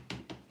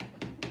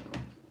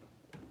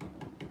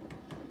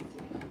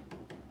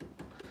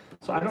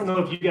 So I don't know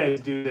if you guys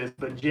do this,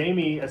 but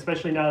Jami,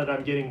 especially now that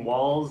I'm getting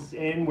walls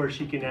in where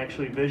she can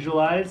actually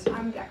visualize,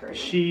 I'm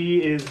decorating.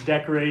 She is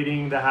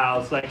decorating the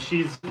house. Like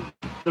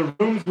the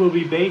rooms will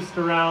be based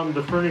around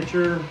the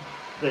furniture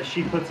that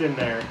she puts in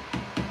there.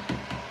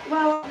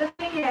 Well, the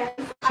thing is,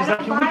 she's like,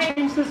 can we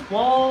change this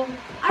wall?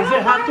 Does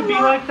it have to be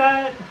like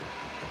that?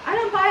 I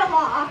don't buy a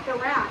lot off the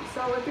rack.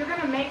 So if you're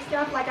gonna make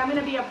stuff, like I'm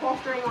gonna be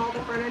upholstering all the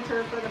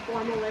furniture for the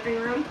formal living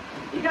room,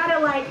 you gotta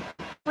like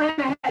plan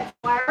ahead.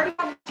 So I already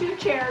have 2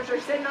 chairs.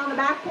 They're sitting on the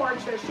back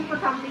porch. They're super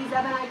comfy. Zeb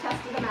and I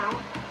tested them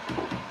out.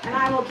 And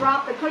I will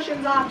drop the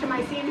cushions off to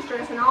my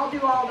seamstress, and I'll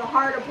do all the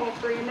hard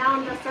upholstery. And now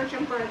I'm just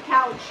searching for a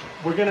couch.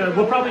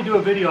 We'll probably do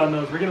a video on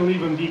those. We're gonna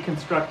leave them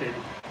deconstructed.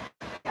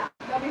 Yeah,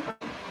 that'll be fun.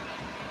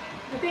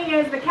 The thing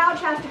is, the couch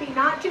has to be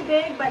not too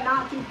big, but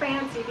not too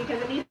fancy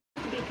because it needs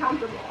to be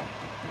comfortable.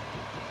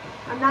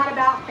 I'm not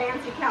about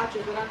fancy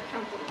couches that aren't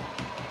comfortable.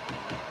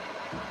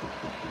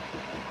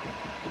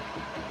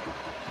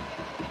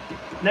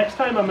 Next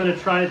time I'm going to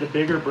try the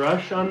bigger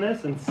brush on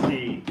this and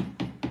see.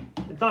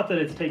 It's not that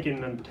it's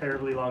taken a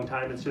terribly long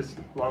time, it's just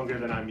longer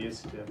than I'm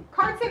used to.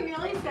 Carts and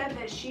Millie said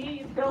that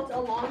she built a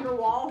longer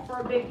wall for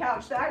a big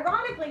couch. So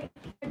ironically,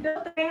 we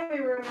built the family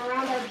room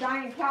around our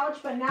giant couch,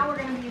 but now we're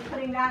going to be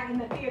putting that in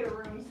the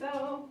theater room.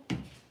 So,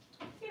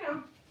 you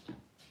know,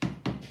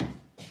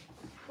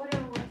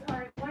 whatever works. All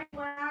right, white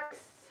wax.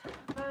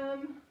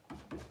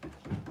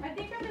 I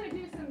think I'm going to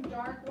do some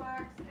dark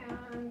wax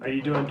and... Are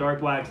you doing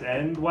dark wax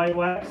and white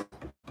wax?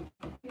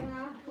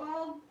 Yeah,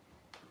 well,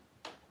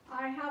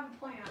 I have a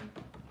plan.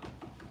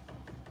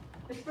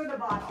 It's for the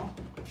bottle.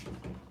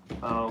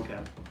 Oh, okay.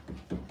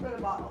 For the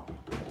bottle.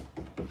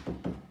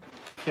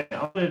 Okay,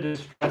 I'm going to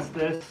distress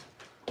this.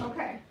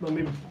 Okay.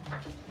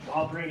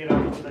 I'll bring it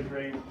up to the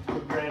grand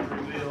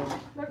reveal.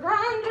 The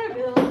grand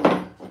reveal.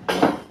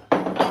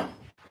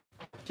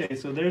 Okay,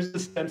 so there's the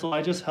stencil.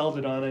 I just held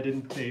it on. I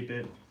didn't tape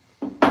it.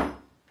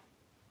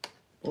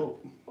 Oh.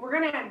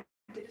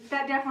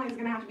 That definitely is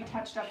gonna have to be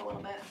touched up a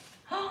little bit.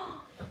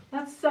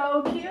 That's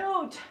so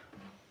cute.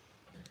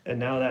 And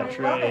now that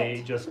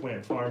tray just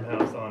went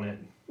farmhouse on it.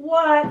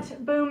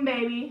 What? Boom,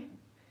 baby.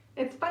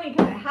 It's funny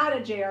because it had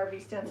a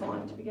JRV stencil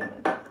on it to begin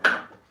with.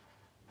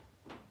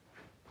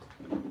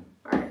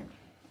 Alright.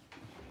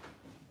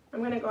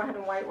 I'm gonna go ahead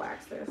and white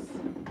wax this.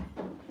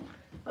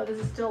 Oh, this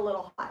is still a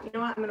little hot. You know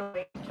what? I'm gonna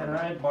wait. Can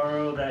I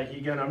borrow that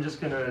heat gun?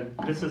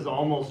 This is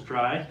almost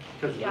dry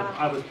because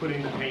I was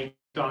putting the paint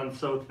on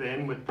so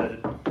thin with the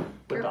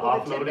Careful, the tip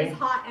offloading. is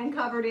hot and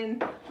covered in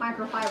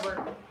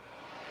microfiber.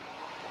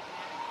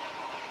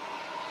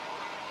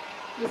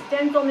 The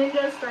stencil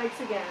ninja strikes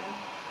again.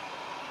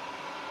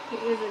 He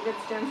is a good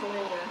stencil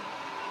ninja.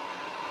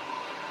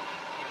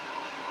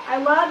 I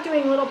love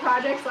doing little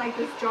projects like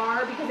this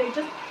jar because they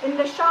just, in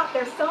the shop,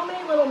 there's so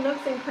many little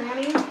nooks and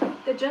crannies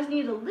that just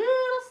need a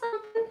little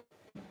something.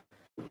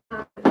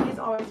 These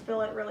always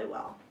fill it really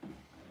well.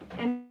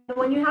 And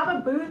when you have a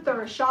booth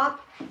or a shop,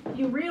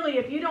 you really,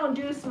 if you don't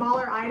do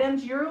smaller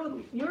items, you're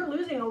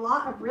losing a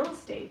lot of real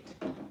estate.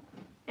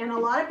 And a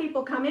lot of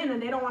people come in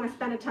and they don't want to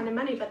spend a ton of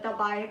money, but they'll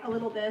buy a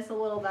little this, a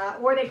little that,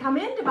 or they come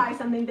in to buy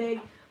something big,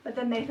 but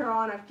then they throw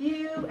on a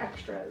few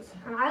extras.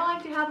 And I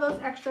like to have those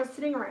extras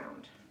sitting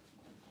around.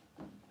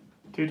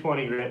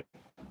 220 grit.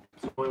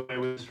 It's the only way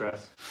we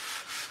distress.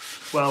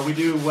 Well, we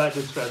do wet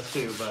distress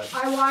too, but.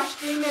 I washed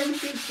 3 men's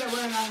suits that were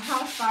in a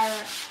house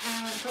fire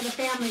for the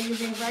family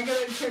using regular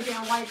detergent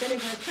and white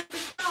vinegar.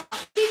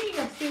 Speaking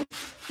of suits,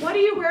 what are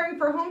you wearing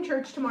for home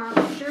church tomorrow?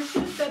 Is your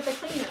suit at the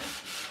cleaner?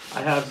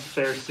 I have a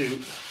spare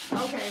suit.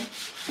 Okay.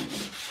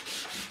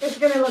 It's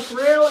going to look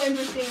real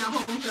interesting at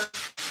home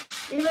church.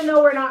 Even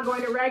though we're not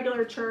going to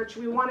regular church,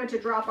 we wanted to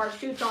drop our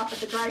suits off at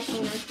the dry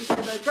cleaners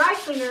because the dry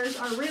cleaners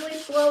are really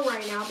slow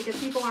right now because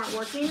people aren't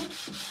working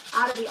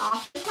out of the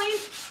office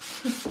place.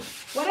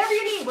 Whatever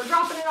you need, we're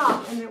dropping it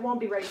off, and it won't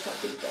be ready till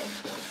Tuesday.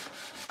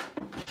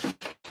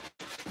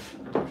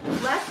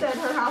 Les said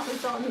her house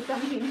was built in the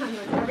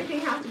 1700s. Everything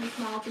has to be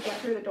small to get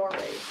through the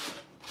doorways.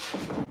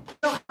 We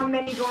don't have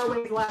many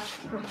doorways left.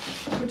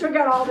 We took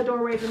out all the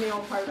doorways in the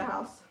old part of the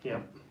house.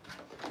 Yep.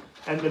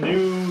 And the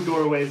new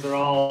doorways are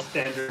all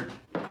standard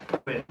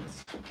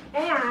widths.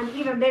 And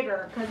even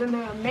bigger, because in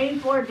the main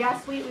floor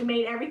guest suite, we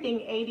made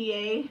everything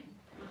ADA.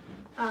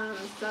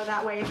 So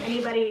that way, if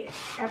anybody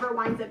ever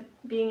winds up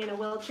being in a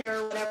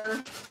wheelchair or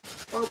whatever,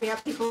 or we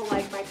have people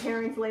like my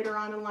parents later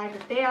on in life,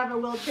 if they have a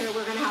wheelchair,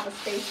 we're going to have a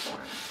space for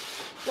them.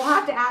 We'll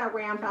have to add a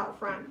ramp out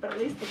front, but at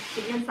least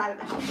the inside of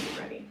the house will be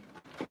ready.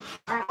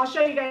 All right, I'll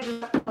show you guys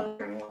the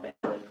closer in a little bit.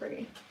 Really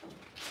pretty.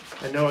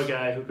 I know a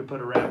guy who could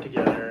put a ramp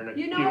together in a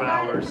few You know a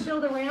guy that hours. can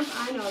build a ramp?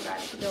 I know a guy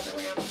that can build a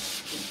ramp.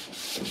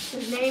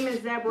 His name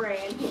is Zeb Ray,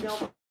 and he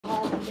built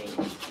all the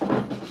things.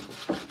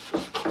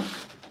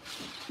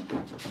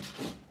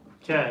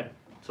 Okay,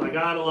 so I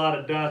got a lot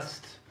of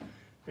dust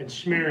and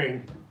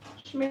smearing.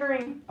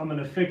 Smearing. I'm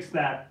gonna fix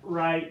that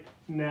right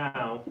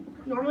now.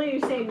 Normally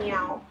you say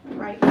meow,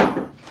 right?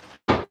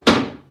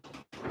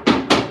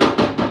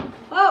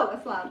 Oh,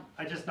 that's loud.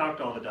 I just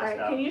knocked all the All dust right,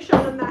 out. can you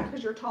show them that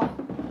because you're tall?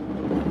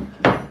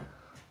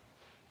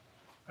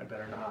 I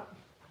better not.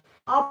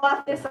 I'll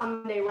buff this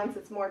on Monday once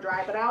it's more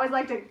dry, but I always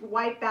like to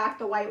wipe back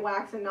the white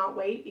wax and not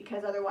wait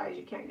because otherwise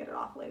you can't get it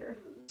off later.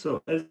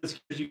 So as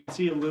you can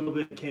see, a little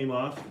bit came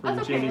off from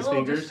That's okay, Jamie's a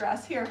little fingers.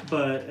 distress here.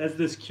 But as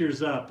this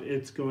cures up,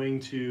 it's going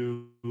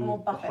to We'll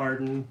buff it.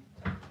 harden,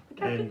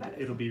 Okay, and good.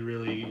 it'll be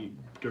really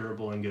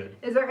durable and good.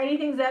 Is there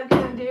anything Zeb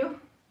can do?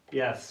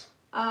 Yes.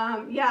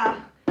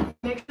 Yeah.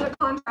 Make sure the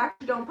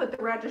contractor don't put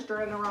the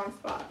register in the wrong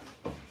spot.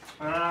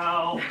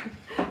 Ow.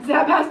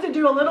 Zeb has to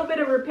do a little bit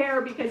of repair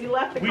because he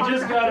left the We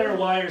contractor. just got our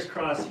wires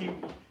crossed.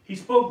 He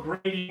spoke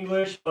great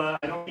English, but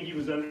I don't think he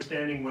was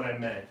understanding what I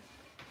meant.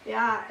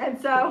 Yeah, and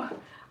so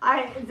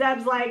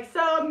Zeb's like, so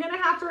I'm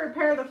gonna have to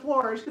repair the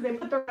floors because they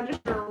put the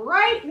register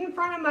right in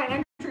front of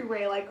my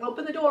entryway. Like,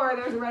 open the door,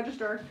 there's a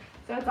register.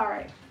 So it's all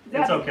right.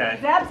 It's okay.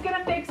 Zeb's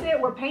gonna fix it.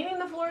 We're painting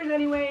the floors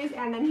anyways,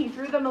 and then he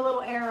drew them a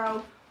little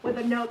arrow with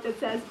a note that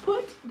says,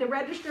 put the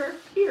register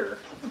here.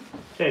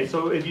 Okay,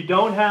 so if you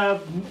don't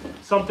have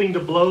something to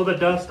blow the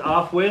dust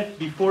off with,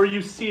 before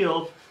you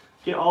seal,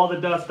 get all the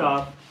dust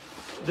off.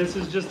 This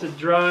is just a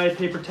dry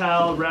paper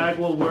towel, rag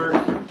will work.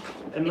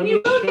 And let me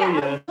you will show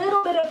get you. a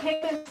little bit of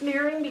pigment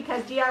smearing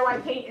because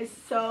DIY paint is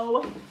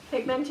so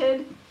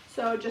pigmented.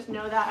 So just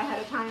know that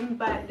ahead of time.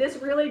 But this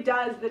really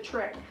does the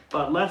trick.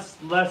 But less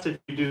if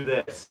you do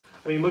this.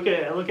 I mean, look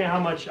at how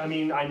much. I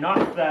mean, I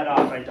knocked that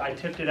off. I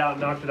tipped it out,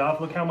 and knocked it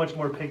off. Look how much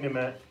more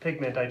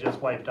pigment I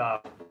just wiped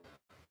off.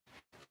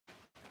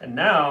 And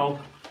now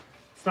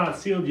it's not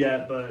sealed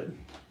yet, but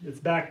it's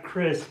back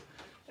crisp,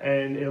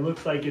 and it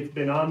looks like it's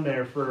been on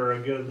there for a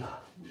good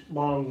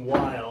long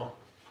while.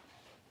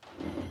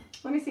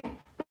 Let me see.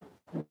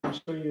 I'll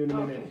show you in a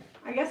minute. Okay.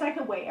 I guess I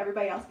could wait.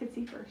 Everybody else could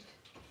see first.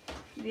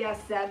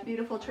 Yes, that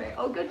beautiful tray.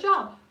 Oh, good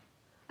job.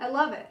 I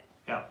love it.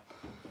 Yeah.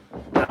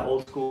 That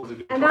old school is a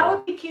good And that call.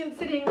 would be cute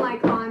sitting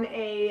like on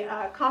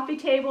a coffee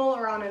table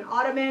or on an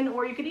ottoman,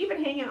 or you could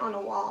even hang it on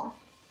a wall.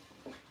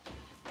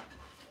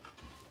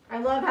 I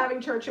love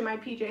having church in my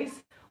PJs.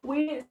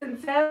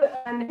 Since Zeb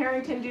and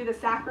Harrington do the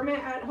sacrament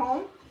at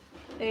home,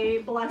 they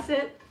bless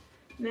it,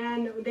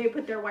 then they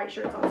put their white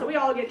shirts on. So we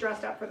all get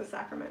dressed up for the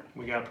sacrament.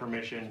 We got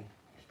permission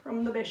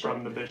From the bishop.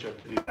 from the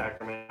bishop to do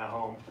sacrament at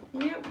home.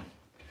 Yep.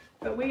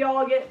 But we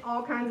all get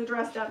all kinds of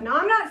dressed up. Now,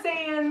 I'm not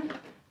saying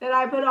that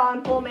I put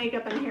on full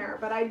makeup and hair,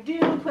 but I do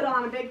put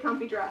on a big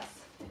comfy dress.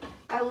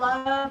 I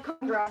love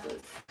cotton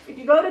dresses. If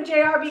you go to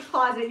JRV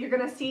Closet, you're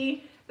going to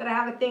see that I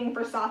have a thing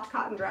for soft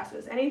cotton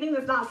dresses. Anything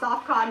that's not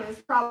soft cotton is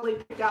probably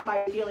picked out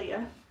by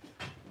Delia,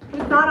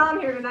 who's not on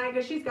here tonight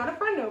because she's got a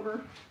friend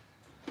over.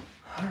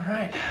 All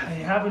right, I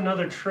have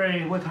another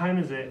tray. What time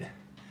is it?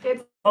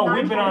 It's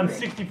we've been on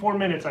 64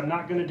 minutes. I'm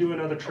not going to do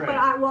another tray. But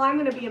I'm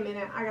going to be a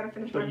minute. I got to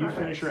finish my But you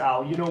project. finish your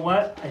owl. You know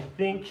what? I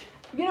think...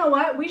 You know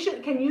what? We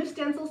should. Can you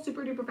stencil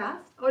super duper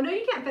fast? Oh no,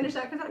 you can't finish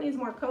that because that needs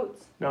more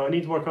coats. No, it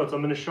needs more coats.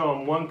 I'm going to show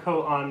them one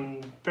coat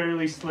on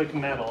fairly slick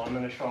metal. I'm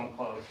going to show them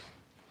close.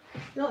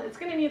 No, it's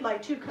going to need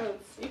like 2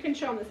 coats. You can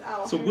show them this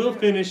owl. So we'll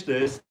finish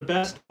this. The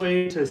best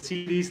way to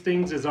see these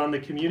things is on the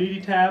community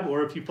tab,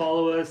 or if you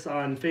follow us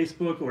on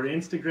Facebook or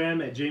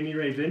Instagram at Jami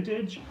Ray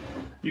Vintage.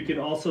 You can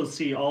also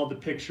see all the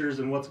pictures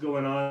and what's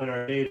going on in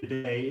our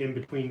day-to-day in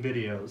between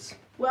videos.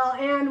 Well,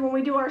 and when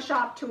we do our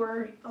shop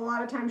tour, a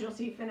lot of times you'll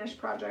see finished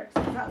projects.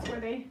 That's where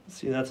they...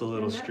 See, that's a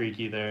little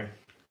streaky there.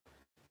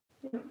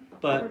 Yeah.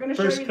 But we're going to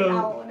show first you the coat,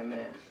 owl in a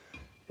minute.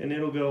 and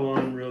it'll go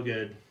on real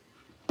good.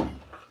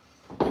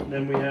 And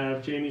then we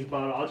have Jamie's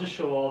bottle. I'll just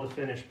show all the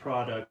finished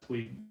products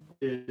we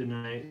did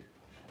tonight.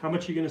 How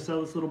much are you going to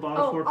sell this little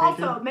bottle for,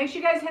 Painted? Also, make sure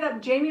you guys hit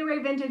up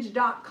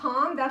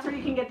JamiRayVintage.com. That's where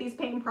you can get these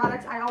painting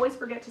products. I always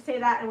forget to say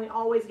that, and we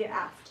always get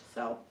asked.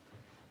 So,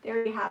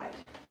 there you have it.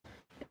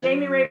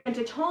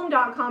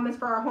 JamiRayVintageHome.com is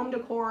for our home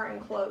decor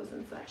and clothes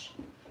and such.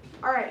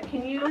 All right,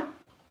 can you...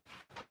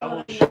 I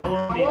will show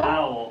them the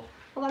owl.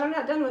 Hold on, I'm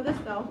not done with this,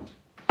 though.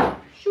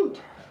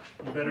 Shoot.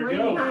 You better Right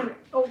go. behind it.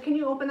 Oh, can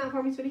you open that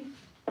for me, sweetie?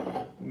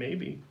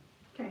 Maybe.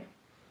 Okay.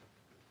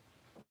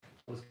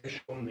 I was going to show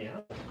them the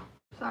owl.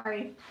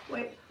 Sorry.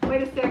 Wait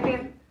a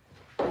second.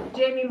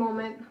 Jamie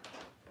moment.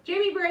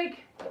 Jamie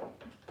break.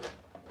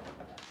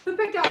 Who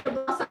picked out the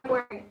blouse I'm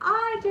wearing?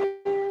 I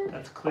did.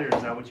 That's clear.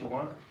 Is that what you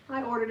want?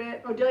 I ordered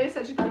it. Odelia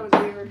said she thought it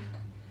was weird.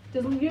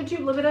 Does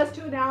YouTube limit us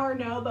to an hour?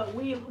 No, but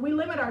we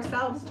limit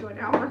ourselves to an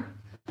hour.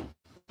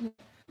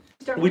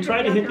 We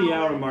try to hit the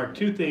hour mark.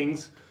 2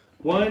 things.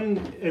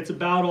 One, it's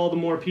about all the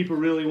more people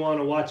really want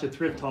to watch a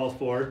thrift haul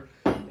for.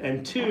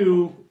 And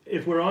 2,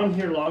 if we're on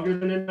here longer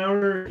than an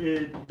hour,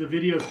 the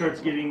video starts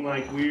getting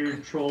like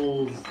weird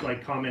trolls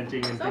like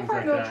commenting and things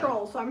like that. So far no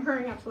trolls, so I'm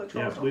hurrying up for the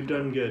trolls. Yeah, we've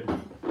done good.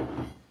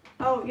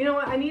 Oh, you know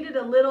what? I needed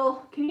a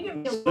little, can you give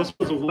me a little? This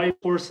was a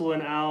white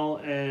porcelain owl,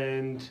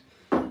 and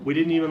we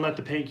didn't even let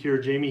the paint cure.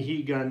 Jamie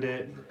heat gunned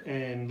it,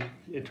 and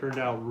it turned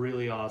out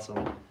really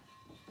awesome.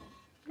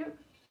 Yep.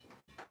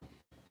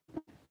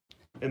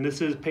 And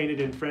this is painted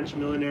in French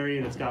millinery,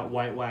 and it's got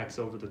white wax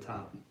over the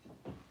top.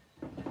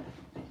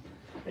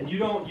 And you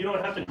don't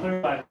have to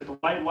clarify that the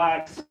white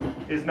wax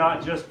is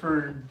not just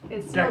for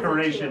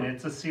decoration,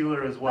 it's a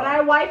sealer as well. But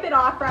I wipe it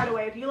off right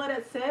away. If you let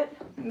it sit,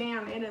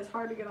 man, it is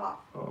hard to get off.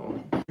 Oh,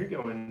 you're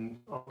going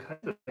all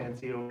kinds of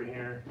fancy over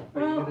here.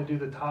 Are you going to do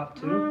the top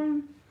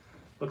too?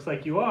 Looks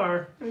like you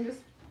are. I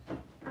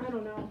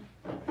don't know.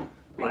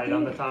 Light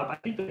on the top. I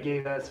think they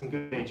gave that some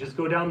good. Just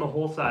go down the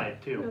whole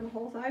side too. Do the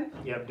whole side?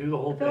 Yep, do the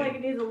whole thing. I feel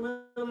like it needs a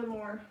little bit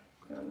more.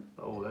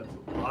 Oh, that's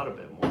a lot of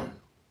it more.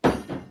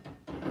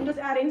 I'm just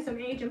adding some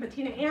age and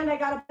patina, and I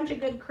got a bunch of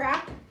good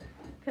crack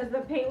because the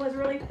paint was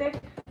really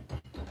thick.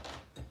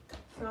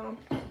 So,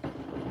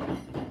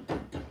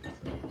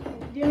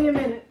 give me a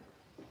minute.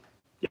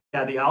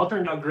 Yeah, the owl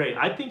turned out great.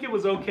 I think it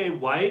was okay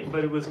white,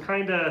 but it was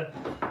kind of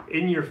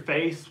in your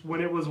face when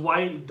it was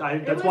white.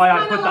 That's why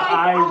I put the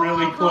eye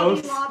really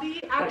close.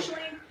 Lobby.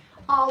 Actually,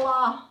 a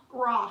la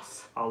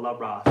Ross. A la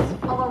Ross.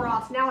 A la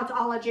Ross. Now it's a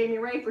la Jami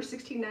Ray for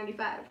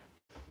 $16.95.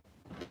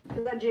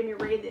 Because that Jami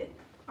Ray did.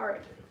 All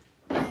right.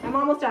 I'm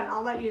almost done.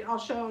 I'll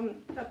show them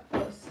up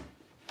close.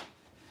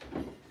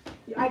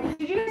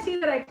 Did you guys see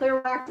that I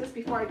clear waxed this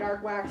before I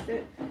dark waxed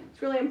it?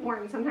 It's really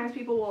important. Sometimes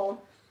people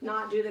will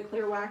not do the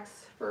clear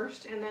wax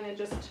first, and then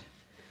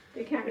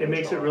they can't. It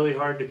makes it really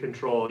hard to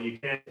control. You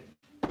can't.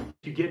 If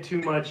you get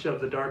too much of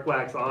the dark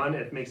wax on,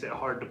 it makes it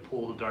hard to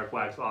pull the dark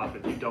wax off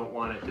if you don't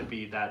want it to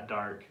be that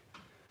dark.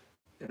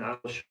 And I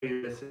will show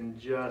you this in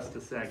just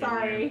a second.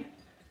 Sorry. Here.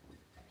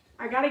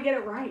 I gotta get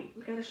it right.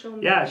 We gotta show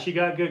them. Yeah, she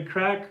got good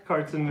crack,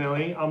 Carts and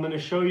Millie. I'm gonna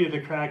show you the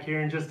crack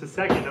here in just a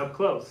second, up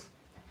close.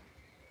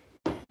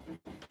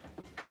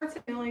 Carts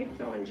and Millie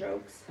throwing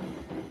jokes.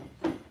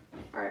 All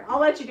right, I'll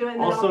let you do it.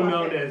 And Also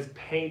known as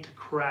paint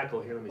crackle.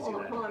 Here, let me see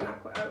that. Hold on,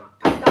 not quite.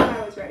 I thought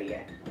I was ready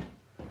yet.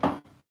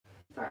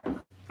 Sorry.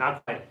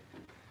 Not quite.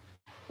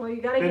 Well, you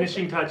gotta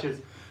finishing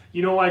touches.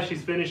 You know why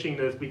she's finishing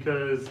this?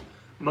 Because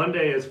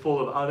Monday is full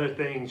of other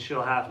things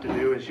she'll have to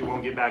do, and she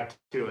won't get back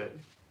to it.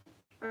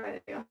 All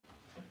right, there you go.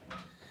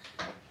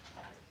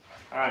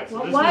 All right, so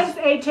what this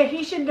was a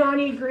Tahitian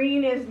Donny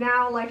green is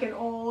now like an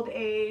old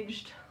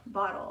aged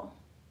bottle.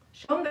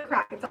 Show them the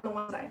crack, it's on the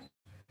one side.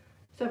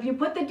 So if you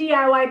put the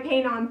DIY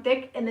paint on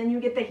thick and then you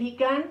get the heat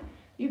gun,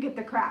 you get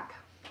the crack.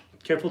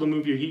 Careful to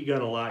move your heat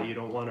gun a lot, you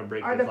don't want to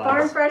break Are the the glass.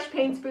 Farm Fresh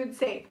paints food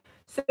safe?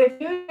 So if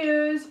you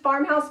use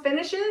Farmhouse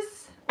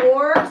finishes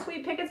or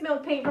Sweet Pickett's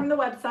milk paint from the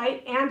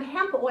website and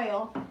hemp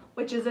oil,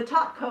 which is a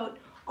top coat,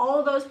 all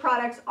of those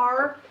products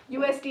are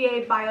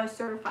USDA bio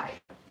certified.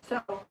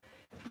 So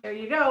there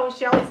you go.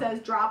 Shelly says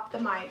drop the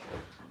mic.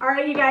 All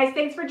right, you guys,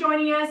 thanks for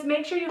joining us.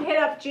 Make sure you hit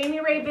up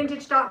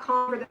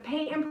JamiRayVintage.com for the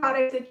paint and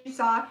products that you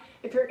saw.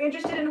 If you're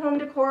interested in home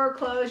decor or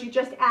clothes, you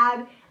just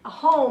add a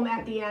home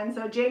at the end,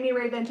 so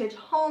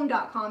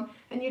JamiRayVintageHome.com,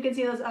 and you can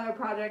see those other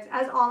projects.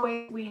 As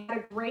always, we had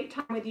a great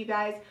time with you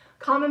guys.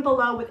 Comment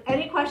below with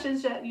any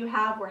questions that you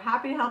have. We're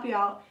happy to help you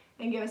out,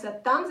 and give us a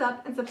thumbs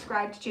up and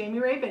subscribe to Jami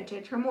Ray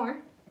Vintage for more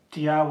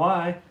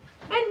DIY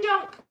and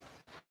junk.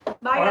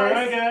 Bye, All guys.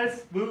 right,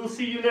 guys. We will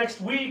see you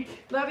next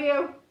week. Love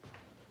you.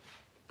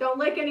 Don't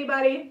lick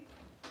anybody.